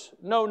righteous,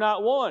 no,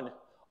 not one.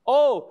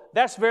 Oh,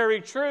 that's very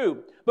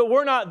true. But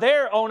we're not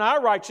there on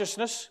our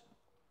righteousness.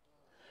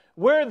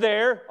 We're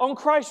there on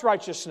Christ's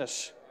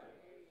righteousness.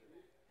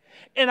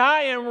 And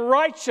I am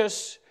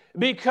righteous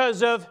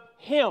because of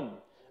Him.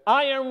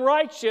 I am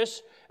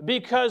righteous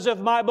because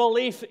of my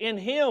belief in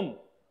Him.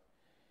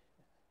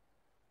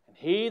 And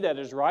he that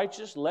is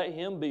righteous, let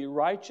him be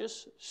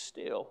righteous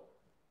still.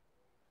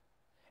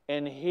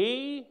 And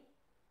he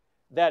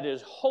that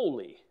is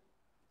holy,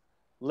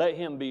 let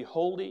him be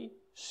holy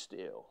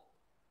still.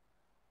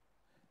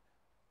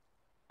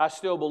 I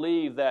still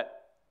believe that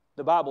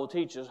the Bible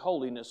teaches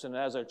holiness, and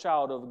as a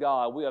child of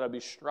God, we ought to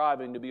be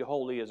striving to be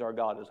holy as our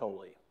God is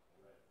holy.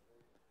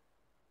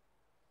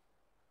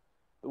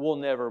 But we'll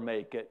never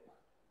make it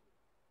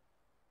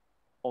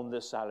on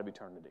this side of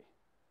eternity.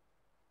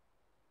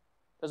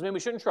 Doesn't mean we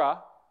shouldn't try.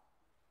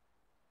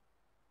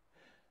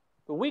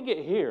 But we get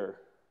here,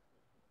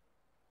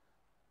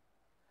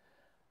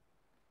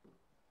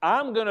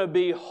 I'm going to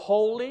be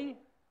holy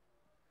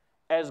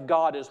as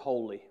God is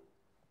holy.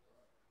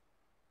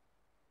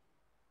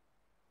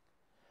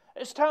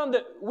 It's time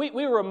that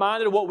we're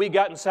reminded of what we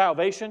got in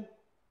salvation.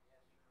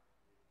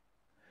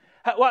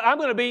 Well, I'm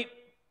going to be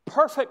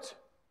perfect.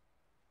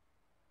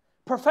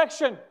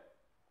 Perfection.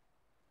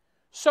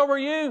 So are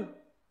you.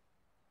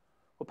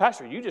 Well,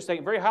 Pastor, you just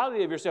think very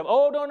highly of yourself.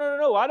 Oh,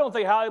 no. I don't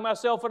think highly of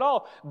myself at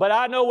all. But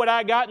I know what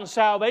I got in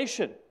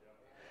salvation.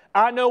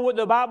 I know what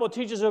the Bible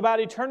teaches about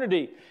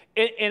eternity.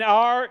 And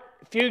our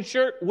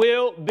future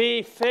will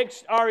be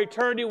fixed. Our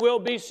eternity will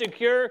be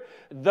secure.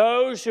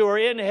 Those who are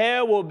in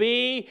hell will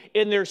be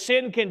in their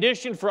sin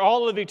condition for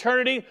all of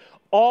eternity.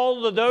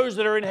 All of those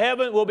that are in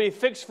heaven will be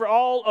fixed for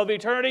all of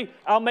eternity.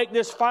 I'll make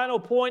this final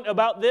point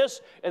about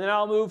this, and then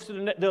I'll move to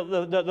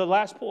the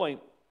last point.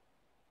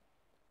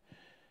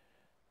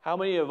 How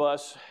many of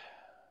us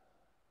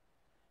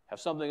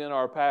have something in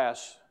our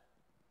past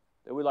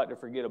that we'd like to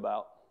forget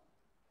about?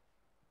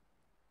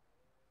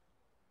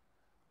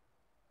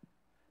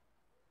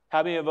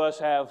 How many of us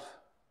have,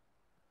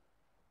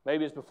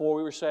 maybe it's before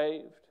we were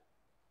saved?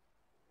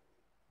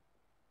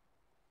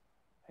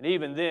 And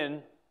even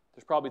then,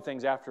 there's probably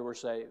things after we're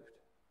saved.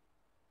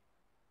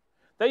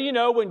 That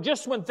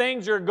when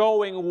things are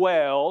going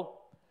well,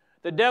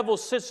 the devil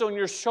sits on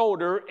your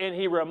shoulder and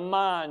he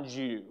reminds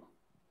you,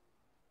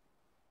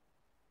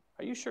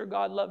 are you sure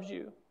God loves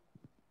you?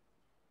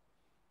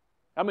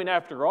 I mean,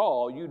 after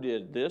all, you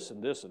did this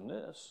and this and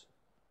this.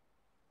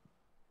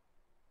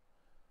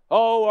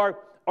 Oh,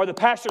 or the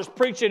pastor's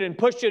preaching and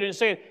pushing and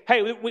saying,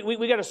 hey,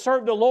 we got to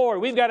serve the Lord.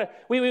 We've got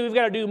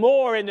to do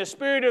more. And the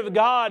Spirit of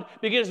God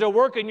begins to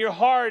work in your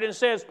heart and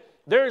says,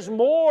 there's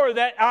more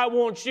that I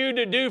want you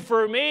to do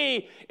for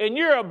me. And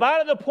you're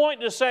about at the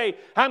point to say,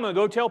 I'm going to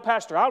go tell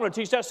Pastor, I want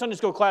to teach that Sunday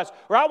school class,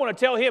 or I want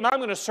to tell him I'm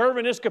going to serve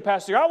in this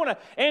capacity, or I want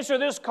to answer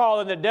this call,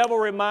 and the devil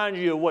reminds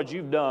you of what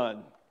you've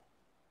done.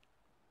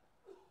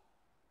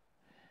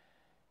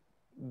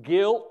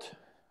 Guilt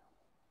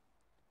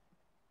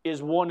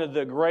is one of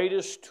the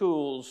greatest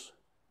tools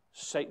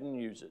Satan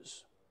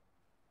uses.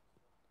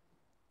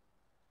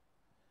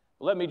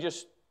 Let me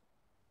just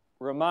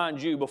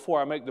remind you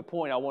before I make the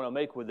point I want to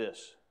make with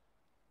this.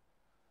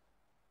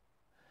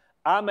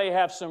 I may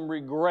have some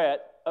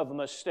regret of a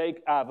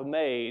mistake I've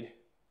made,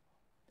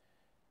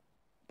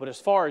 but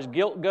as far as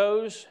guilt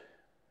goes,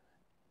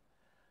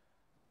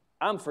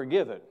 I'm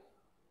forgiven.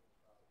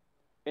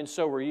 And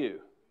so are you.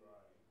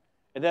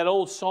 And that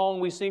old song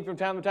we sing from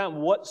time to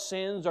time, what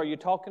sins are you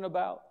talking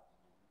about?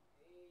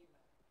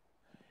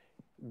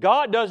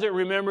 God doesn't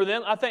remember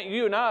them. I think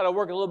you and I ought to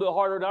work a little bit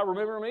harder to not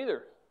remember them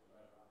either.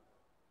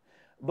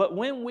 But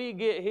when we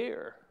get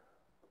here,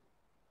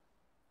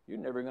 you're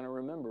never going to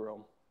remember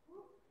them.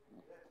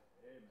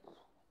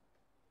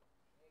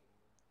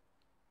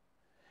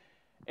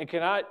 And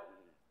can I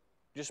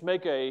just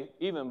make an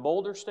even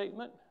bolder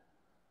statement?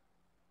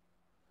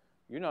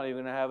 You're not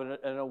even going to have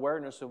an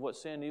awareness of what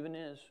sin even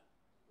is.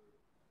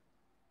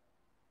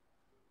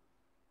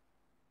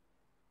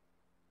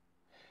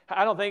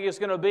 I don't think it's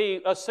going to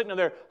be us sitting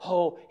there,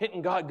 oh,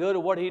 hitting God good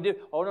at what He did.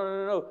 Oh, no,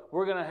 no, no, no.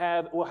 We're going to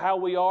have how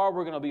we are.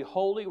 We're going to be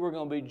holy. We're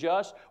going to be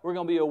just. We're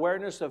going to be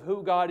awareness of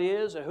who God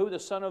is and who the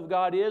Son of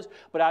God is.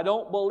 But I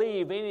don't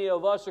believe any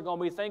of us are going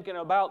to be thinking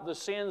about the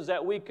sins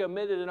that we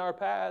committed in our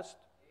past.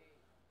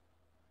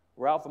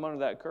 We're out from under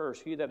that curse.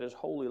 He that is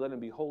holy, let him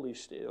be holy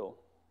still.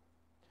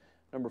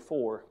 Number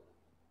 4.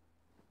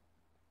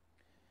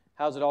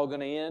 How's it all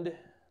going to end?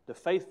 The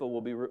faithful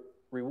will be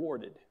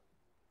rewarded.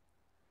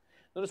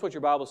 Notice what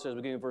your Bible says,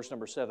 beginning in verse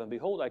number 7.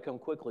 Behold, I come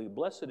quickly.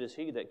 Blessed is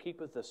he that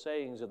keepeth the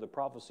sayings of the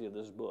prophecy of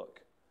this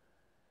book.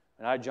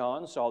 And I,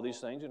 John, saw these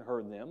things and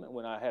heard them. And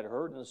when I had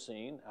heard and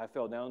seen, I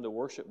fell down to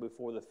worship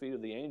before the feet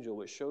of the angel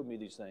which showed me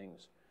these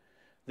things.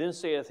 Then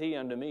saith he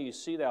unto me,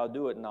 See thou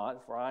do it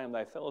not, for I am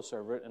thy fellow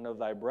servant, and of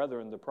thy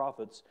brethren the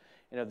prophets,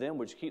 and of them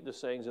which keep the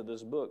sayings of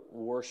this book.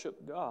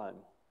 Worship God.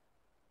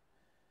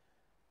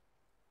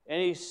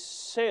 And he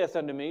saith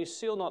unto me,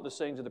 Seal not the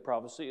sayings of the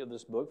prophecy of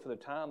this book, for the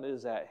time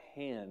is at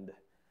hand.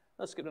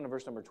 Let's get into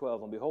verse number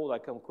 12. And behold, I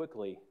come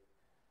quickly,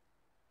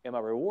 and my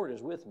reward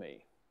is with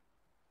me,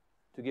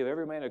 to give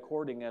every man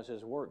according as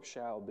his work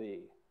shall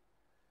be.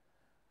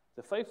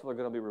 The faithful are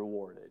going to be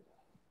rewarded.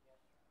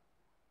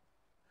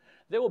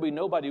 There will be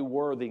nobody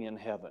worthy in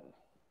heaven.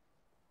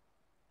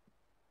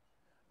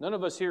 None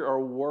of us here are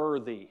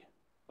worthy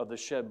of the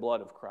shed blood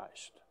of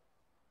Christ.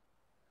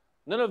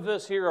 None of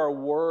us here are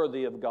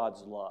worthy of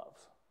God's love,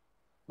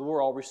 but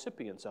we're all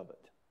recipients of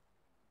it.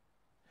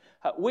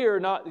 We are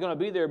not going to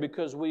be there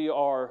because we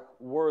are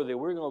worthy.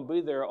 We're going to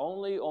be there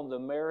only on the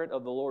merit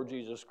of the Lord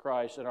Jesus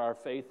Christ and our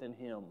faith in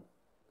Him.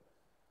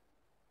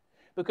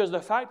 Because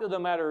the fact of the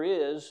matter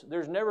is,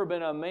 there's never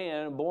been a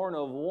man born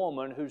of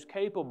woman who's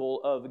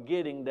capable of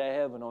getting to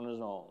heaven on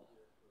his own.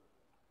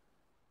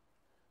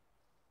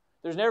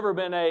 There's never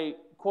been a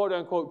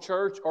quote-unquote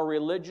church or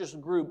religious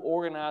group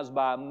organized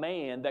by a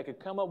man that could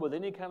come up with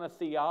any kind of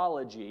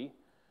theology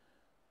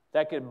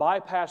that could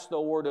bypass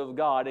the Word of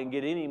God and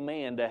get any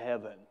man to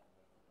heaven.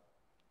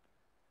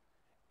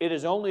 It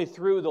is only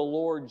through the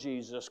Lord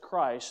Jesus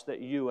Christ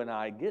that you and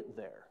I get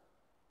there.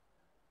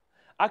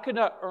 I could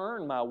not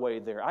earn my way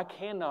there. I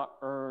cannot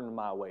earn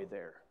my way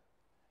there.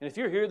 And if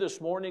you're here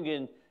this morning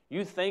and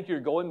you think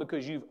you're going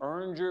because you've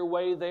earned your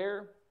way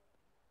there,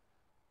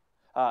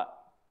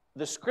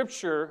 the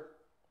Scripture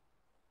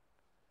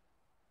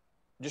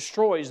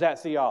destroys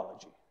that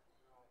theology.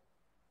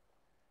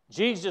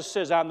 Jesus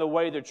says, I'm the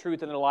way, the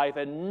truth, and the life,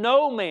 and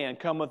no man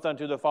cometh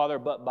unto the Father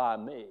but by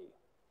me.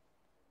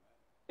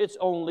 It's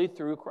only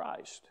through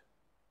Christ.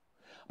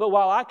 But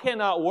while I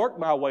cannot work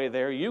my way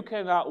there, you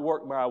cannot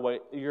work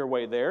your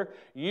way there.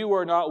 You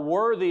are not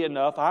worthy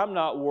enough. I'm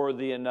not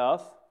worthy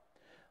enough.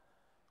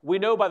 We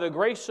know by the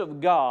grace of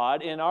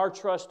God and our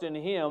trust in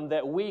Him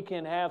that we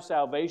can have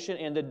salvation,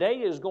 and the day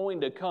is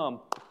going to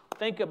come.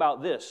 Think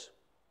about this.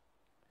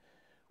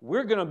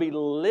 We're going to be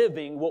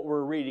living what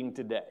we're reading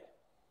today.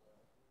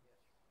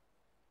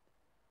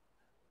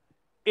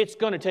 It's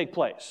going to take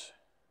place.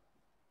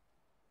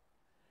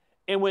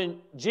 And when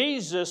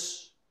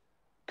Jesus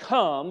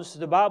comes,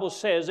 the Bible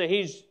says that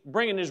He's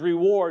bringing His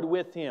reward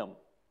with Him.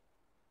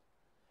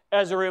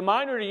 As a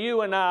reminder to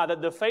you and I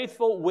that the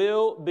faithful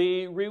will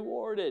be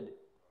rewarded.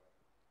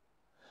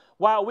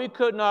 While we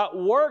could not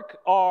work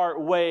our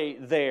way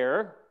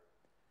there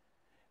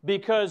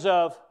because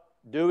of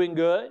doing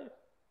good,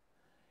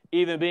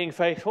 even being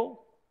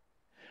faithful,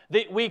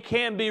 that we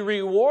can be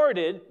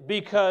rewarded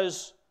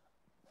because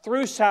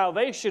through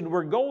salvation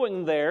we're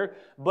going there,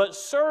 but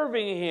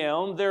serving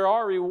Him, there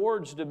are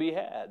rewards to be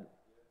had.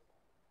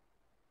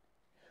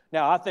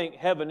 Now, I think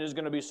heaven is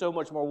going to be so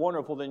much more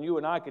wonderful than you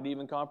and I could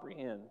even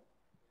comprehend.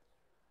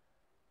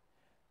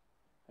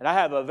 And I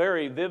have a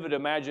very vivid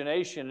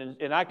imagination,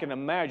 and I can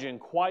imagine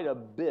quite a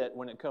bit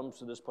when it comes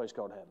to this place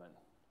called heaven.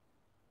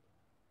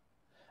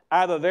 I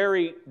have a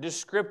very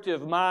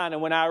descriptive mind,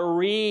 and when I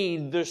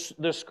read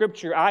the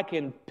Scripture, I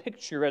can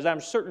picture, as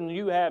I'm certain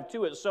you have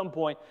too at some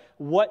point,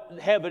 what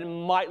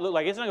heaven might look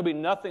like. It's not going to be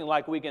nothing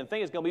like we can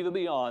think. It's going to be even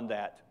beyond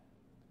that.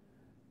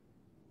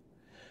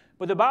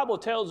 But the Bible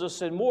tells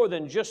us in more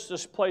than just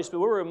this place, but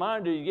we're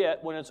reminded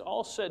yet, when it's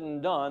all said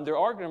and done, there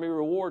are going to be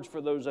rewards for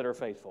those that are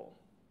faithful.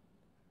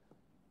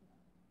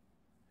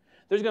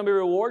 There's going to be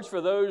rewards for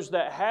those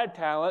that had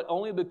talent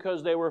only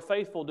because they were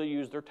faithful to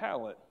use their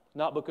talent,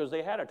 not because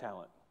they had a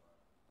talent.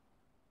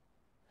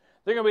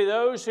 There are going to be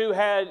those who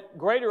had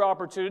greater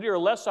opportunity or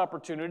less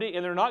opportunity,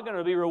 and they're not going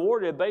to be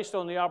rewarded based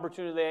on the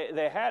opportunity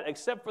they had,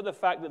 except for the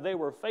fact that they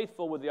were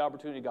faithful with the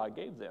opportunity God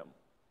gave them.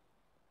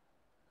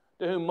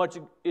 To whom much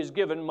is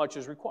given, much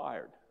is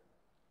required.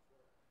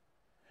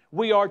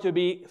 We are to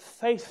be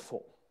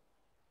faithful,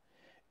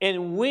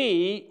 and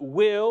we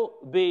will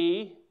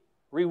be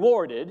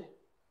rewarded.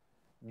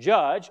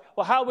 Judge.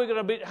 Well, how's it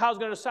going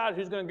to decide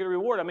who's going to get a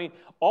reward? I mean,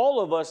 all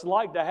of us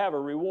like to have a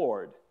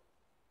reward.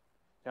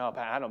 No,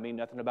 I don't mean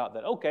nothing about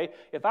that. Okay,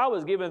 if I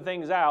was giving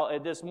things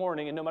out this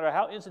morning, and no matter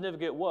how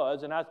insignificant it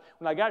was, and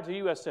when I got to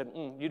you, I said,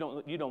 you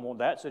don't want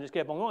that, so just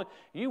kept on going,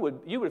 you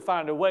would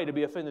find a way to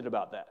be offended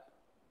about that.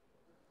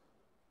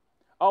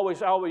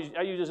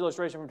 I use this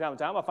illustration from time to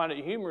time. I find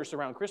it humorous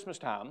around Christmas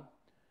time.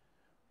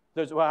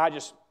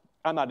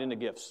 I'm not into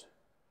gifts.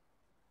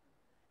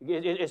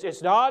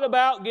 It's not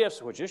about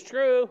gifts, which is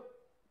true.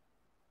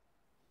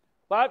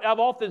 But I've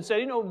often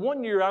said,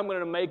 one year I'm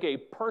going to make a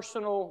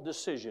personal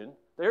decision.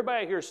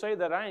 Everybody here say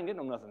that I ain't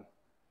getting them nothing.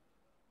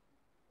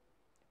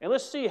 And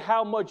let's see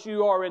how much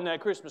you are in that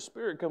Christmas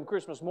spirit come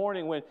Christmas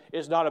morning when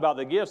it's not about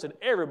the gifts and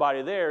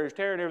everybody there is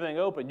tearing everything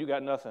open. You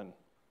got nothing.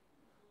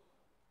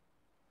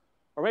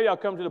 Or maybe I'll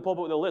come to the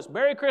pulpit with a list.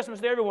 Merry Christmas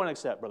to everyone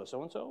except Brother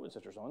so-and-so, and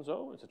Sister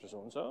so-and-so, and Sister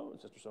so-and-so,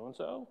 and Sister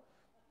so-and-so.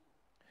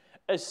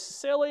 A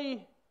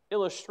silly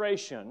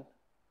illustration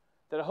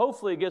that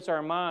hopefully gets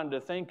our mind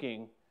to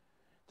thinking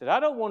that I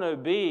don't want to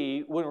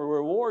be, when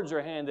rewards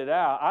are handed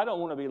out, I don't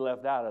want to be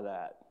left out of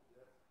that.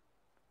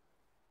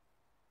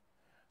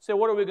 So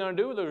what are we going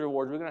to do with those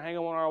rewards? Are we going to hang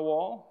them on our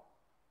wall?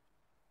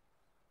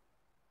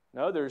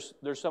 No, there's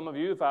some of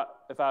you,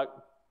 if I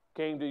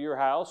came to your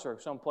house or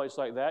some place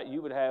like that,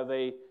 you would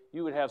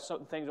have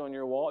some things on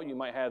your wall. You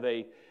might have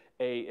a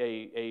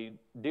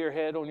deer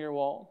head on your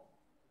wall.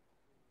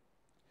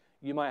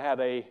 You might have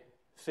a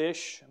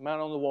fish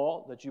mounted on the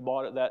wall that you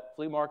bought at that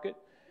flea market.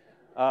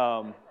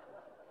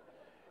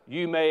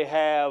 You may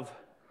have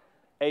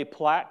a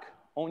plaque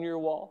on your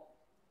wall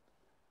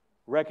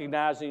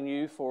recognizing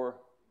you for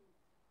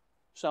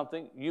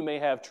something. You may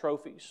have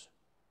trophies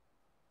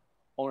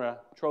on a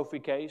trophy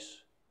case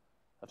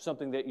of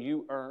something that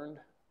you earned.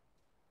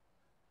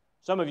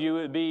 Some of you,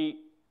 it would be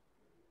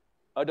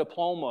a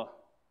diploma,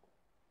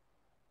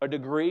 a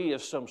degree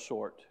of some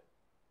sort.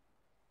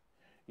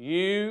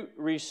 You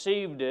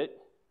received it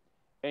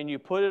and you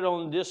put it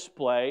on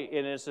display,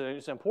 and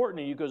it's important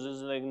to you because it's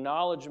an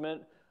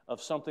acknowledgement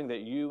of something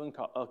that you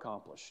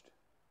accomplished.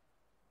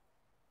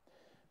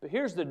 But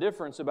here's the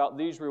difference about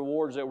these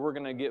rewards that we're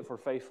going to get for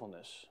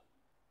faithfulness.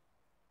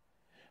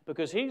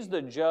 Because He's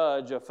the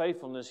judge of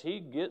faithfulness, He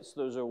gets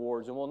those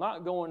rewards and will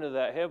not go into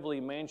that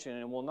heavenly mansion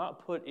and will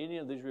not put any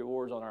of these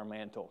rewards on our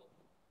mantle.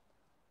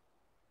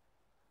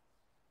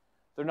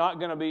 They're not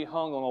going to be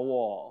hung on a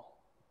wall.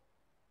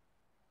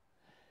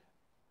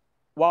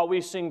 While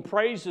we sing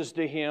praises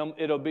to Him,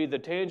 it'll be the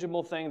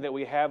tangible thing that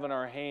we have in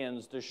our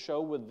hands to show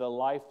with the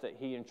life that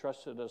He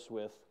entrusted us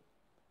with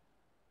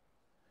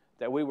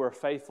that we were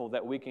faithful,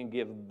 that we can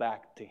give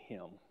back to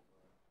Him.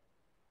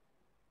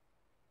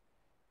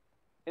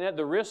 And at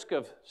the risk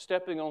of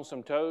stepping on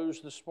some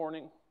toes this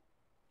morning,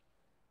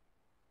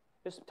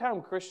 it's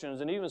time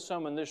Christians, and even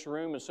some in this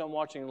room and some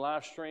watching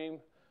live stream,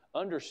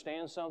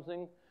 understand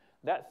something.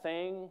 That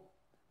thing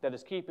that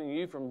is keeping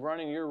you from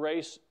running your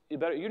race,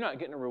 you're not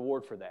getting a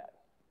reward for that.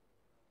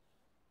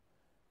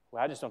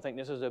 Well, I just don't think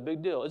this is a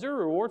big deal. Is there a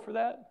reward for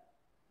that?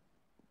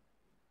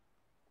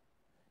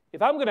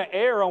 If I'm going to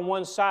err on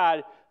one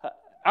side,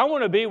 I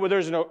want to be where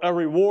there's a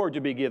reward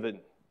to be given.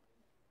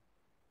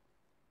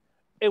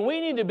 And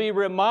we need to be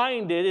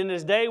reminded in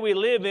this day we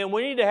live in,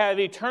 we need to have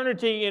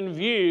eternity in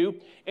view.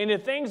 And the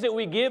things that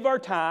we give our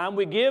time,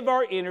 we give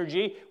our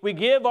energy, we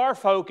give our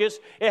focus,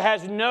 it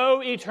has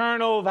no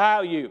eternal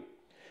value.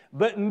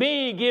 But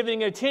me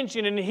giving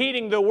attention and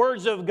heeding the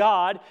words of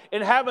God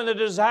and having the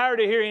desire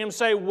to hear Him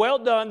say, "Well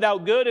done, thou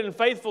good and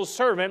faithful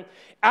servant,"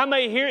 I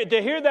may hear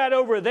that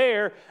over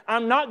there.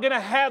 I'm not going to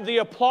have the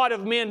applaud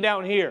of men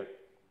down here.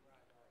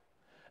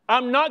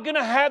 I'm not going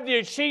to have the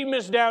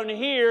achievements down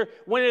here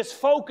when it's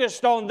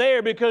focused on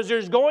there, because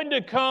there's going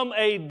to come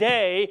a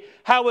day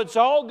how it's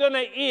all going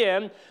to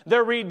end.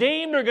 The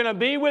redeemed are going to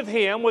be with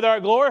Him with our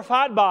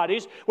glorified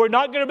bodies. We're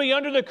not going to be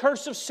under the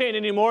curse of sin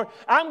anymore.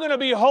 I'm going to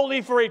be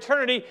holy for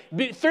eternity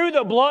through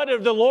the blood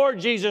of the Lord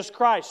Jesus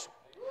Christ.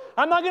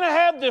 I'm not going to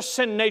have this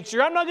sin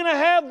nature. I'm not going to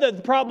have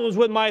the problems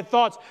with my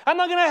thoughts. I'm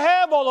not going to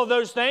have all of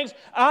those things.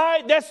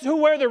 That's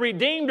where the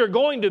redeemed are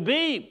going to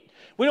be.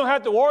 We don't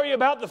have to worry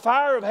about the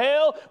fire of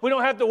hell. We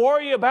don't have to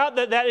worry about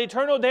that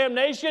eternal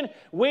damnation.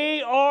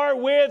 We are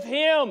with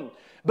Him.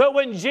 But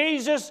when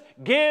Jesus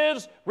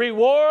gives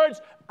rewards,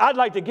 I'd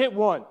like to get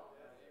one.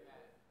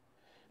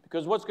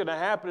 Because what's going to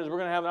happen is we're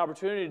going to have an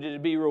opportunity to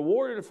be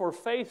rewarded for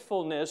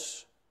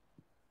faithfulness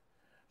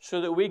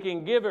so that we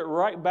can give it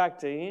right back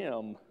to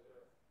Him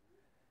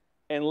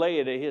and lay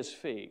it at His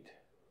feet.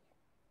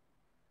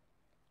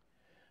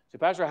 So,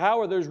 Pastor,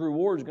 how are those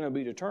rewards going to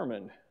be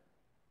determined?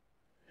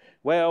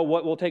 Well,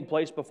 what will take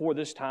place before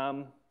this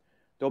time,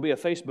 there'll be a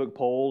Facebook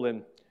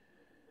poll,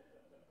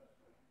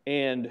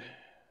 and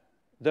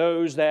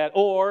those that,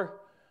 or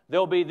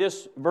there'll be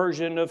this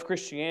version of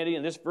Christianity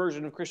and this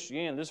version of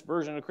Christianity and this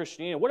version of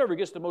Christianity. Whatever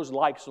gets the most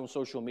likes on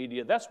social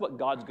media, that's what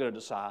God's going to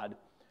decide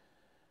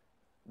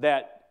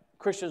that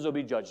Christians will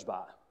be judged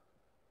by.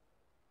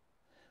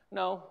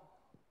 No,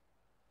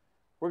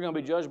 we're going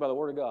to be judged by the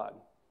Word of God.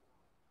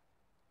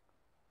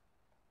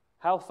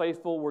 How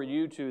faithful were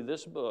you to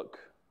this book?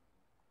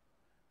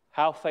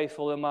 How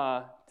faithful am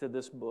I to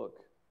this book?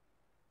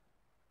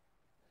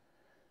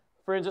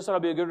 Friends, this ought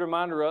to be a good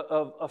reminder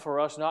for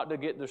us not to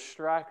get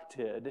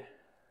distracted,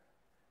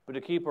 but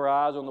to keep our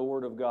eyes on the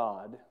Word of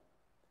God,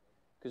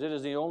 because it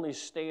is the only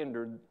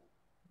standard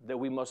that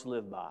we must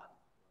live by.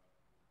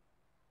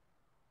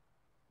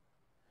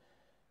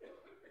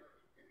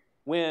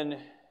 when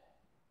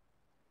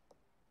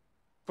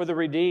for the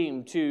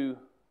redeemed to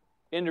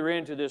enter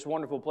into this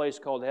wonderful place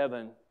called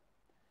heaven,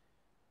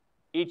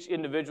 each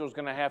individual is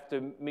going to have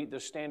to meet the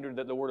standard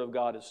that the Word of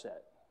God has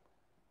set.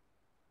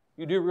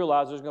 You do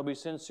realize there's going to be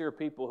sincere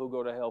people who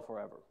go to hell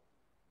forever.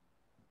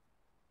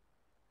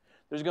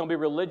 There's going to be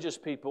religious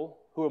people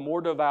who are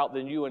more devout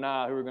than you and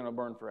I who are going to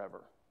burn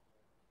forever.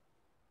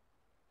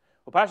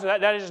 Well, Pastor,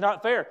 that is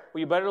not fair. Well,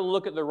 you better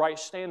look at the right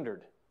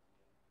standard.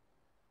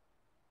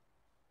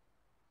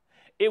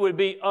 It would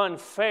be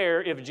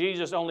unfair if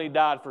Jesus only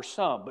died for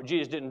some, but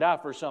Jesus didn't die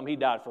for some, He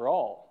died for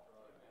all.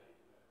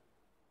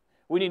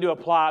 We need to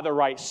apply the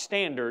right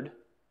standard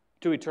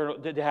to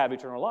have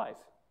eternal life.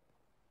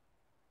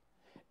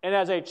 And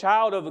as a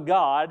child of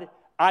God,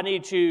 I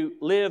need to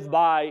live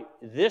by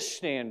this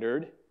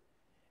standard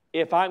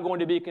if I'm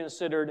going to be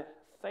considered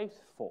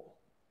faithful.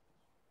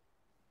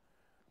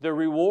 The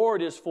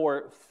reward is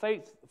for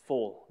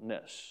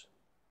faithfulness.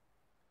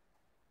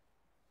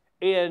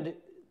 And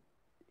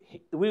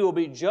we will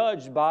be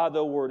judged by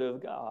the Word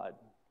of God.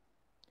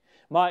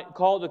 My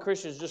call to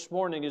Christians this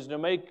morning is to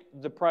make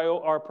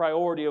our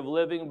priority of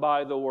living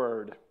by the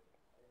Word.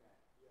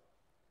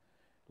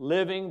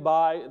 Living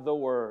by the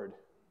Word.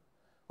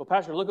 Well,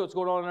 Pastor, look what's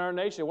going on in our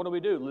nation. What do we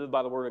do? Live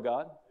by the Word of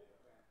God?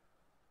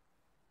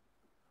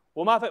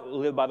 Well, my faith,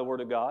 live by the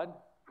Word of God.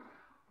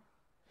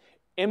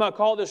 And my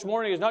call this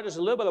morning is not just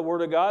to live by the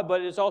Word of God,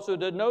 but it's also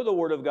to know the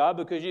Word of God,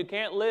 because you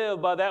can't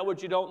live by that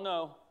which you don't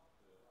know.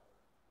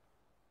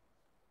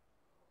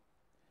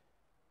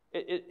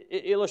 I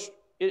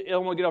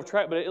don't want to get off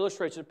track, but it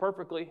illustrates it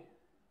perfectly.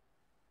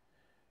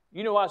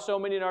 You know why so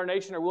many in our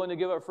nation are willing to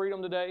give up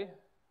freedom today?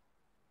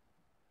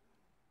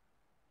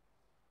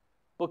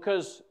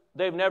 Because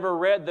they've never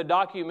read the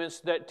documents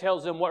that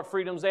tells them what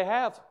freedoms they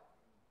have.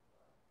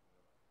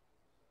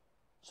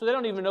 So they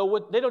don't even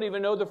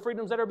know the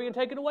freedoms that are being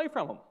taken away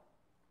from them.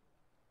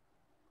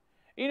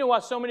 You know why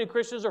so many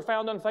Christians are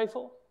found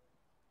unfaithful?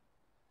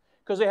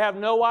 Because they have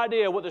no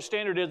idea what the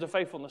standard is of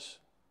faithfulness.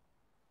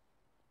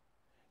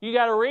 You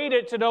got to read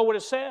it to know what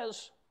it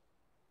says.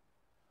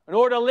 In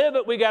order to live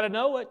it, we got to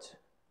know it.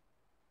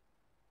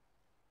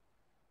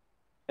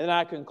 And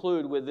I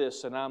conclude with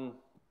this, and I'm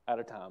out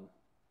of time.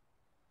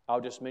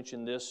 I'll just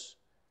mention this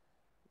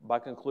by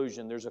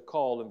conclusion. There's a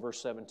call in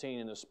verse 17,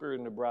 and the Spirit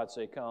and the bride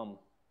say, "Come."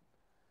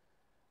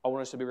 I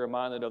want us to be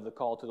reminded of the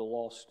call to the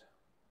lost.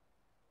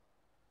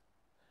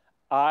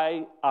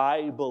 I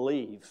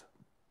believe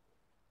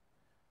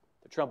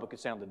the trumpet could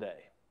sound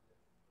today.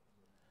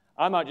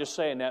 I'm not just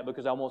saying that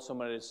because I want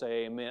somebody to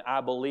say amen.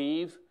 I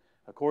believe,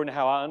 according to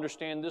how I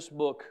understand this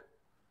book,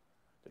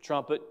 the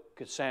trumpet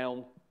could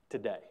sound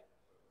today.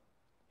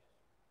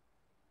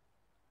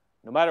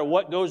 No matter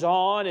what goes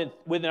on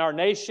within our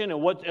nation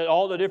and what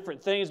all the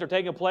different things that are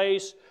taking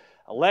place,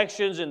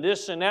 elections and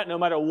this and that, no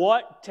matter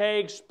what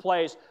takes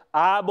place,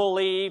 I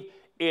believe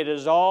it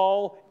is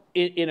all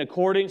in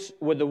accordance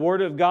with the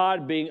Word of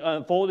God being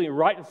unfolding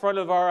right in front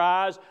of our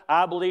eyes.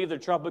 I believe the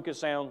trumpet could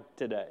sound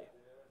today.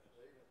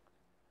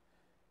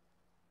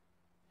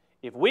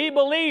 If we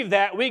believe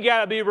that, we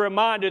got to be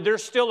reminded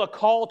there's still a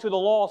call to the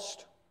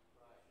lost.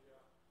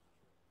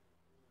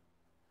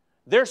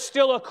 There's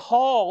still a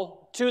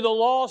call to the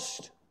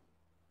lost.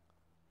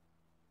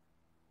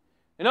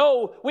 You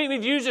know,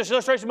 we've used this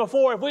illustration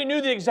before. If we knew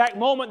the exact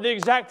moment, the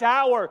exact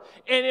hour,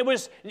 and it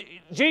was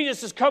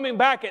Jesus is coming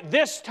back at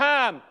this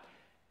time,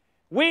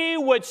 we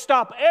would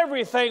stop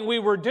everything we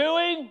were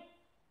doing.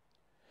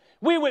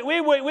 We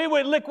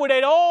would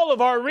liquidate all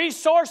of our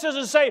resources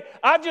and say,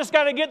 I've just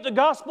got to get the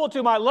gospel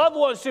to my loved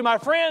ones, to my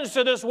friends,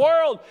 to this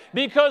world,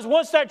 because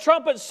once that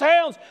trumpet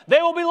sounds,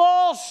 they will be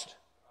lost.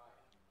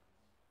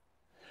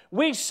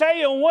 We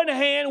say on one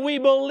hand we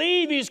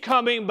believe He's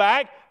coming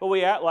back, but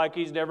we act like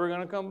He's never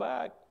going to come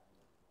back.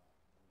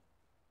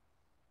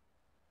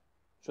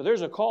 So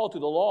there's a call to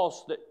the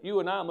lost that you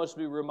and I must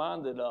be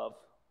reminded of.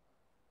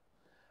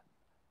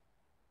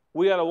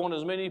 We got to want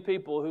as many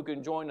people who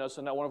can join us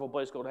in that wonderful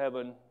place called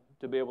heaven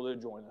to be able to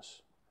join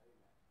us.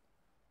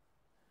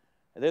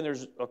 And then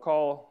there's a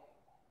call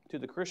to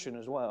the Christian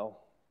as well.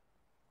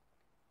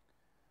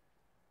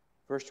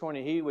 Verse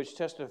 20, He which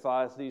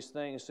testifieth these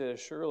things says,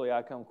 Surely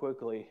I come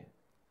quickly.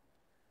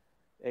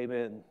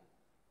 Amen.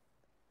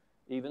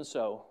 Even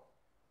so,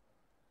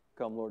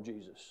 come Lord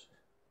Jesus.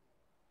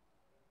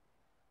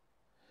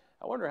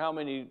 I wonder how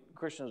many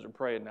Christians are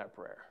praying that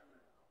prayer.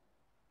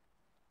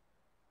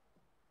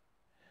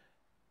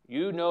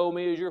 You know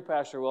me as your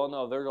pastor. Well,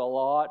 no, there's a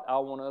lot I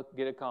want to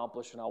get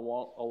accomplished, and a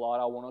lot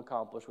I want to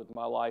accomplish with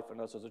my life and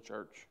us as a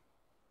church.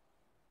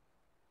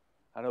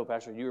 I know,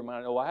 Pastor, you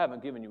remind me, I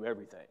haven't given you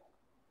everything.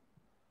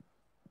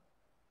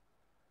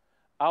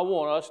 I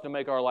want us to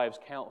make our lives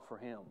count for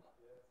Him.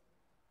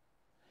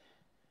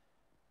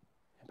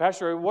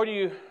 Pastor, what are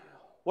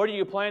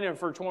you planning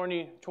for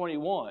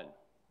 2021?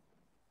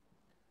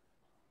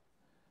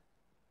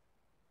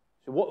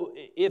 So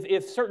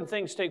if certain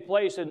things take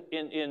place and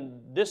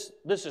this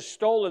is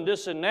stolen,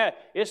 this and that,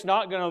 it's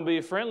not going to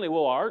be friendly.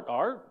 Well,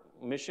 our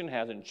mission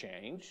hasn't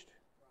changed.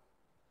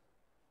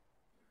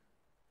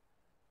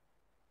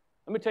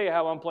 Let me tell you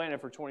how I'm planning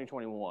for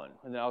 2021,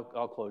 and then I'll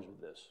close with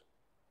this.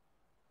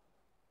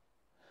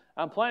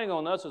 I'm planning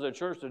on us as a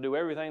church to do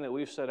everything that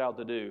we've set out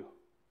to do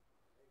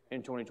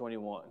in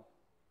 2021.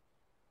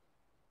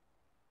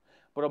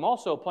 But I'm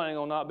also planning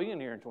on not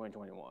being here in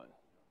 2021.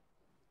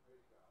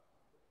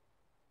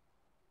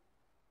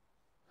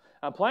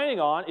 I'm planning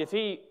on, if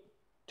He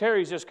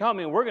tarries this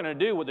coming, we're going to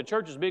do what the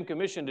church has been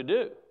commissioned to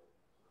do.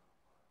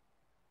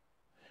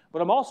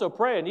 But I'm also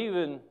praying,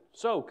 even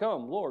so,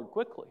 come, Lord,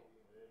 quickly.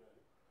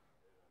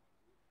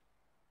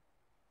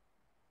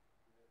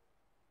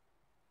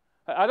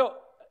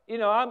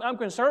 I'm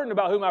concerned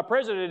about who my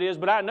president is,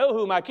 but I know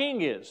who my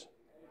king is.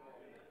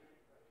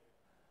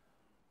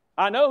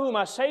 I know who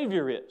my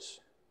Savior is.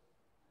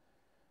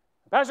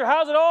 Pastor,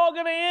 how's it all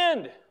going to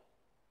end?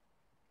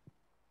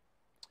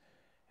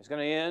 It's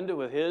going to end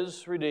with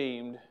His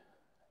redeemed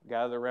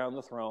gathered around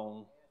the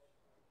throne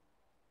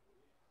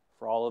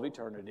for all of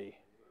eternity,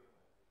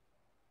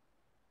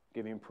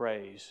 giving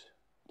praise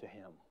to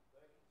Him.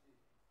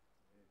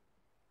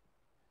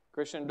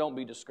 Christian, don't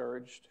be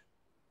discouraged.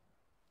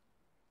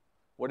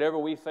 Whatever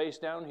we face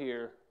down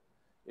here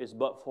is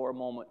but for a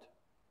moment.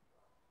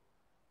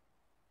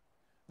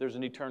 There's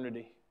an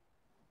eternity.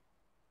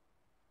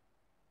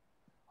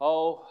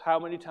 Oh, how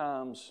many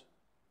times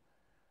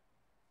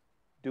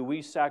do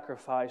we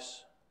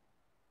sacrifice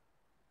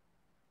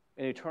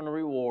an eternal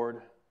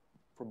reward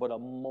for but a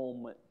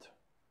moment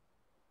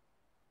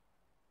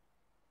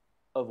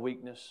of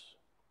weakness,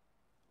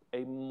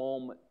 a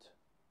moment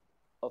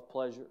of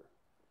pleasure,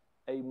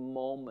 a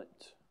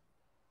moment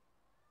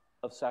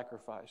of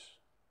sacrifice?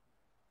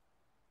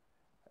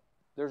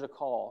 There's a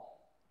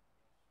call.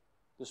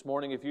 This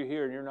morning, if you're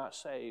here and you're not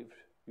saved,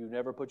 you've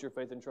never put your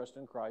faith and trust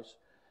in Christ,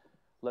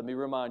 let me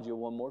remind you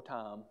one more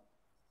time.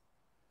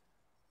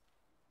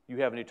 You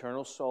have an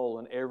eternal soul,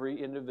 and every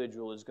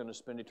individual is going to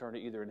spend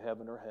eternity either in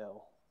heaven or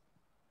hell.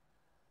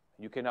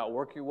 You cannot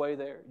work your way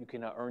there. You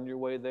cannot earn your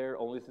way there.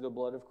 Only through the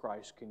blood of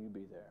Christ can you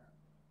be there.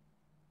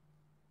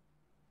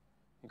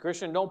 And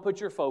Christian, don't put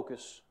your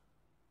focus.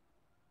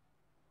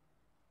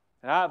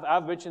 And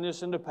I've mentioned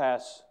this in the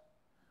past.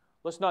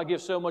 Let's not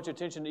give so much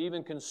attention to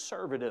even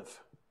conservative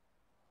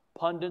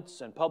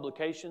pundits and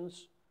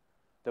publications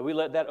that we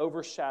let that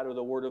overshadow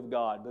the Word of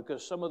God,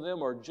 because some of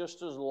them are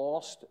just as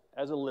lost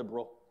as a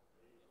liberal.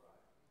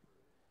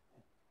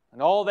 And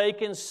all they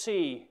can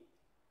see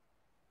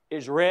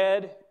is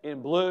red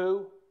and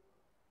blue,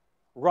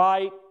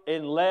 right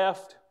and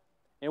left,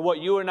 and what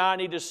you and I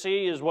need to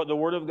see is what the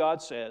Word of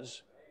God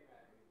says.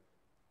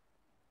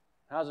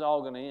 How's it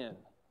all going to end?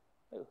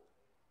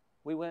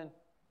 We win.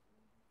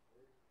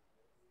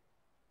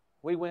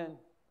 We win.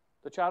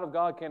 The child of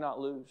God cannot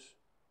lose.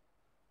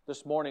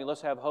 This morning,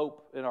 let's have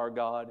hope in our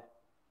God.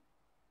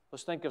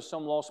 Let's think of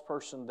some lost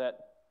person that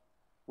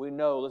we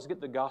know. Let's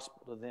get the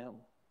gospel to them.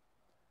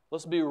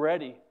 Let's be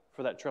ready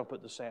for that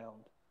trumpet to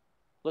sound.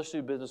 Let's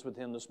do business with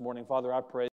Him this morning. Father, I pray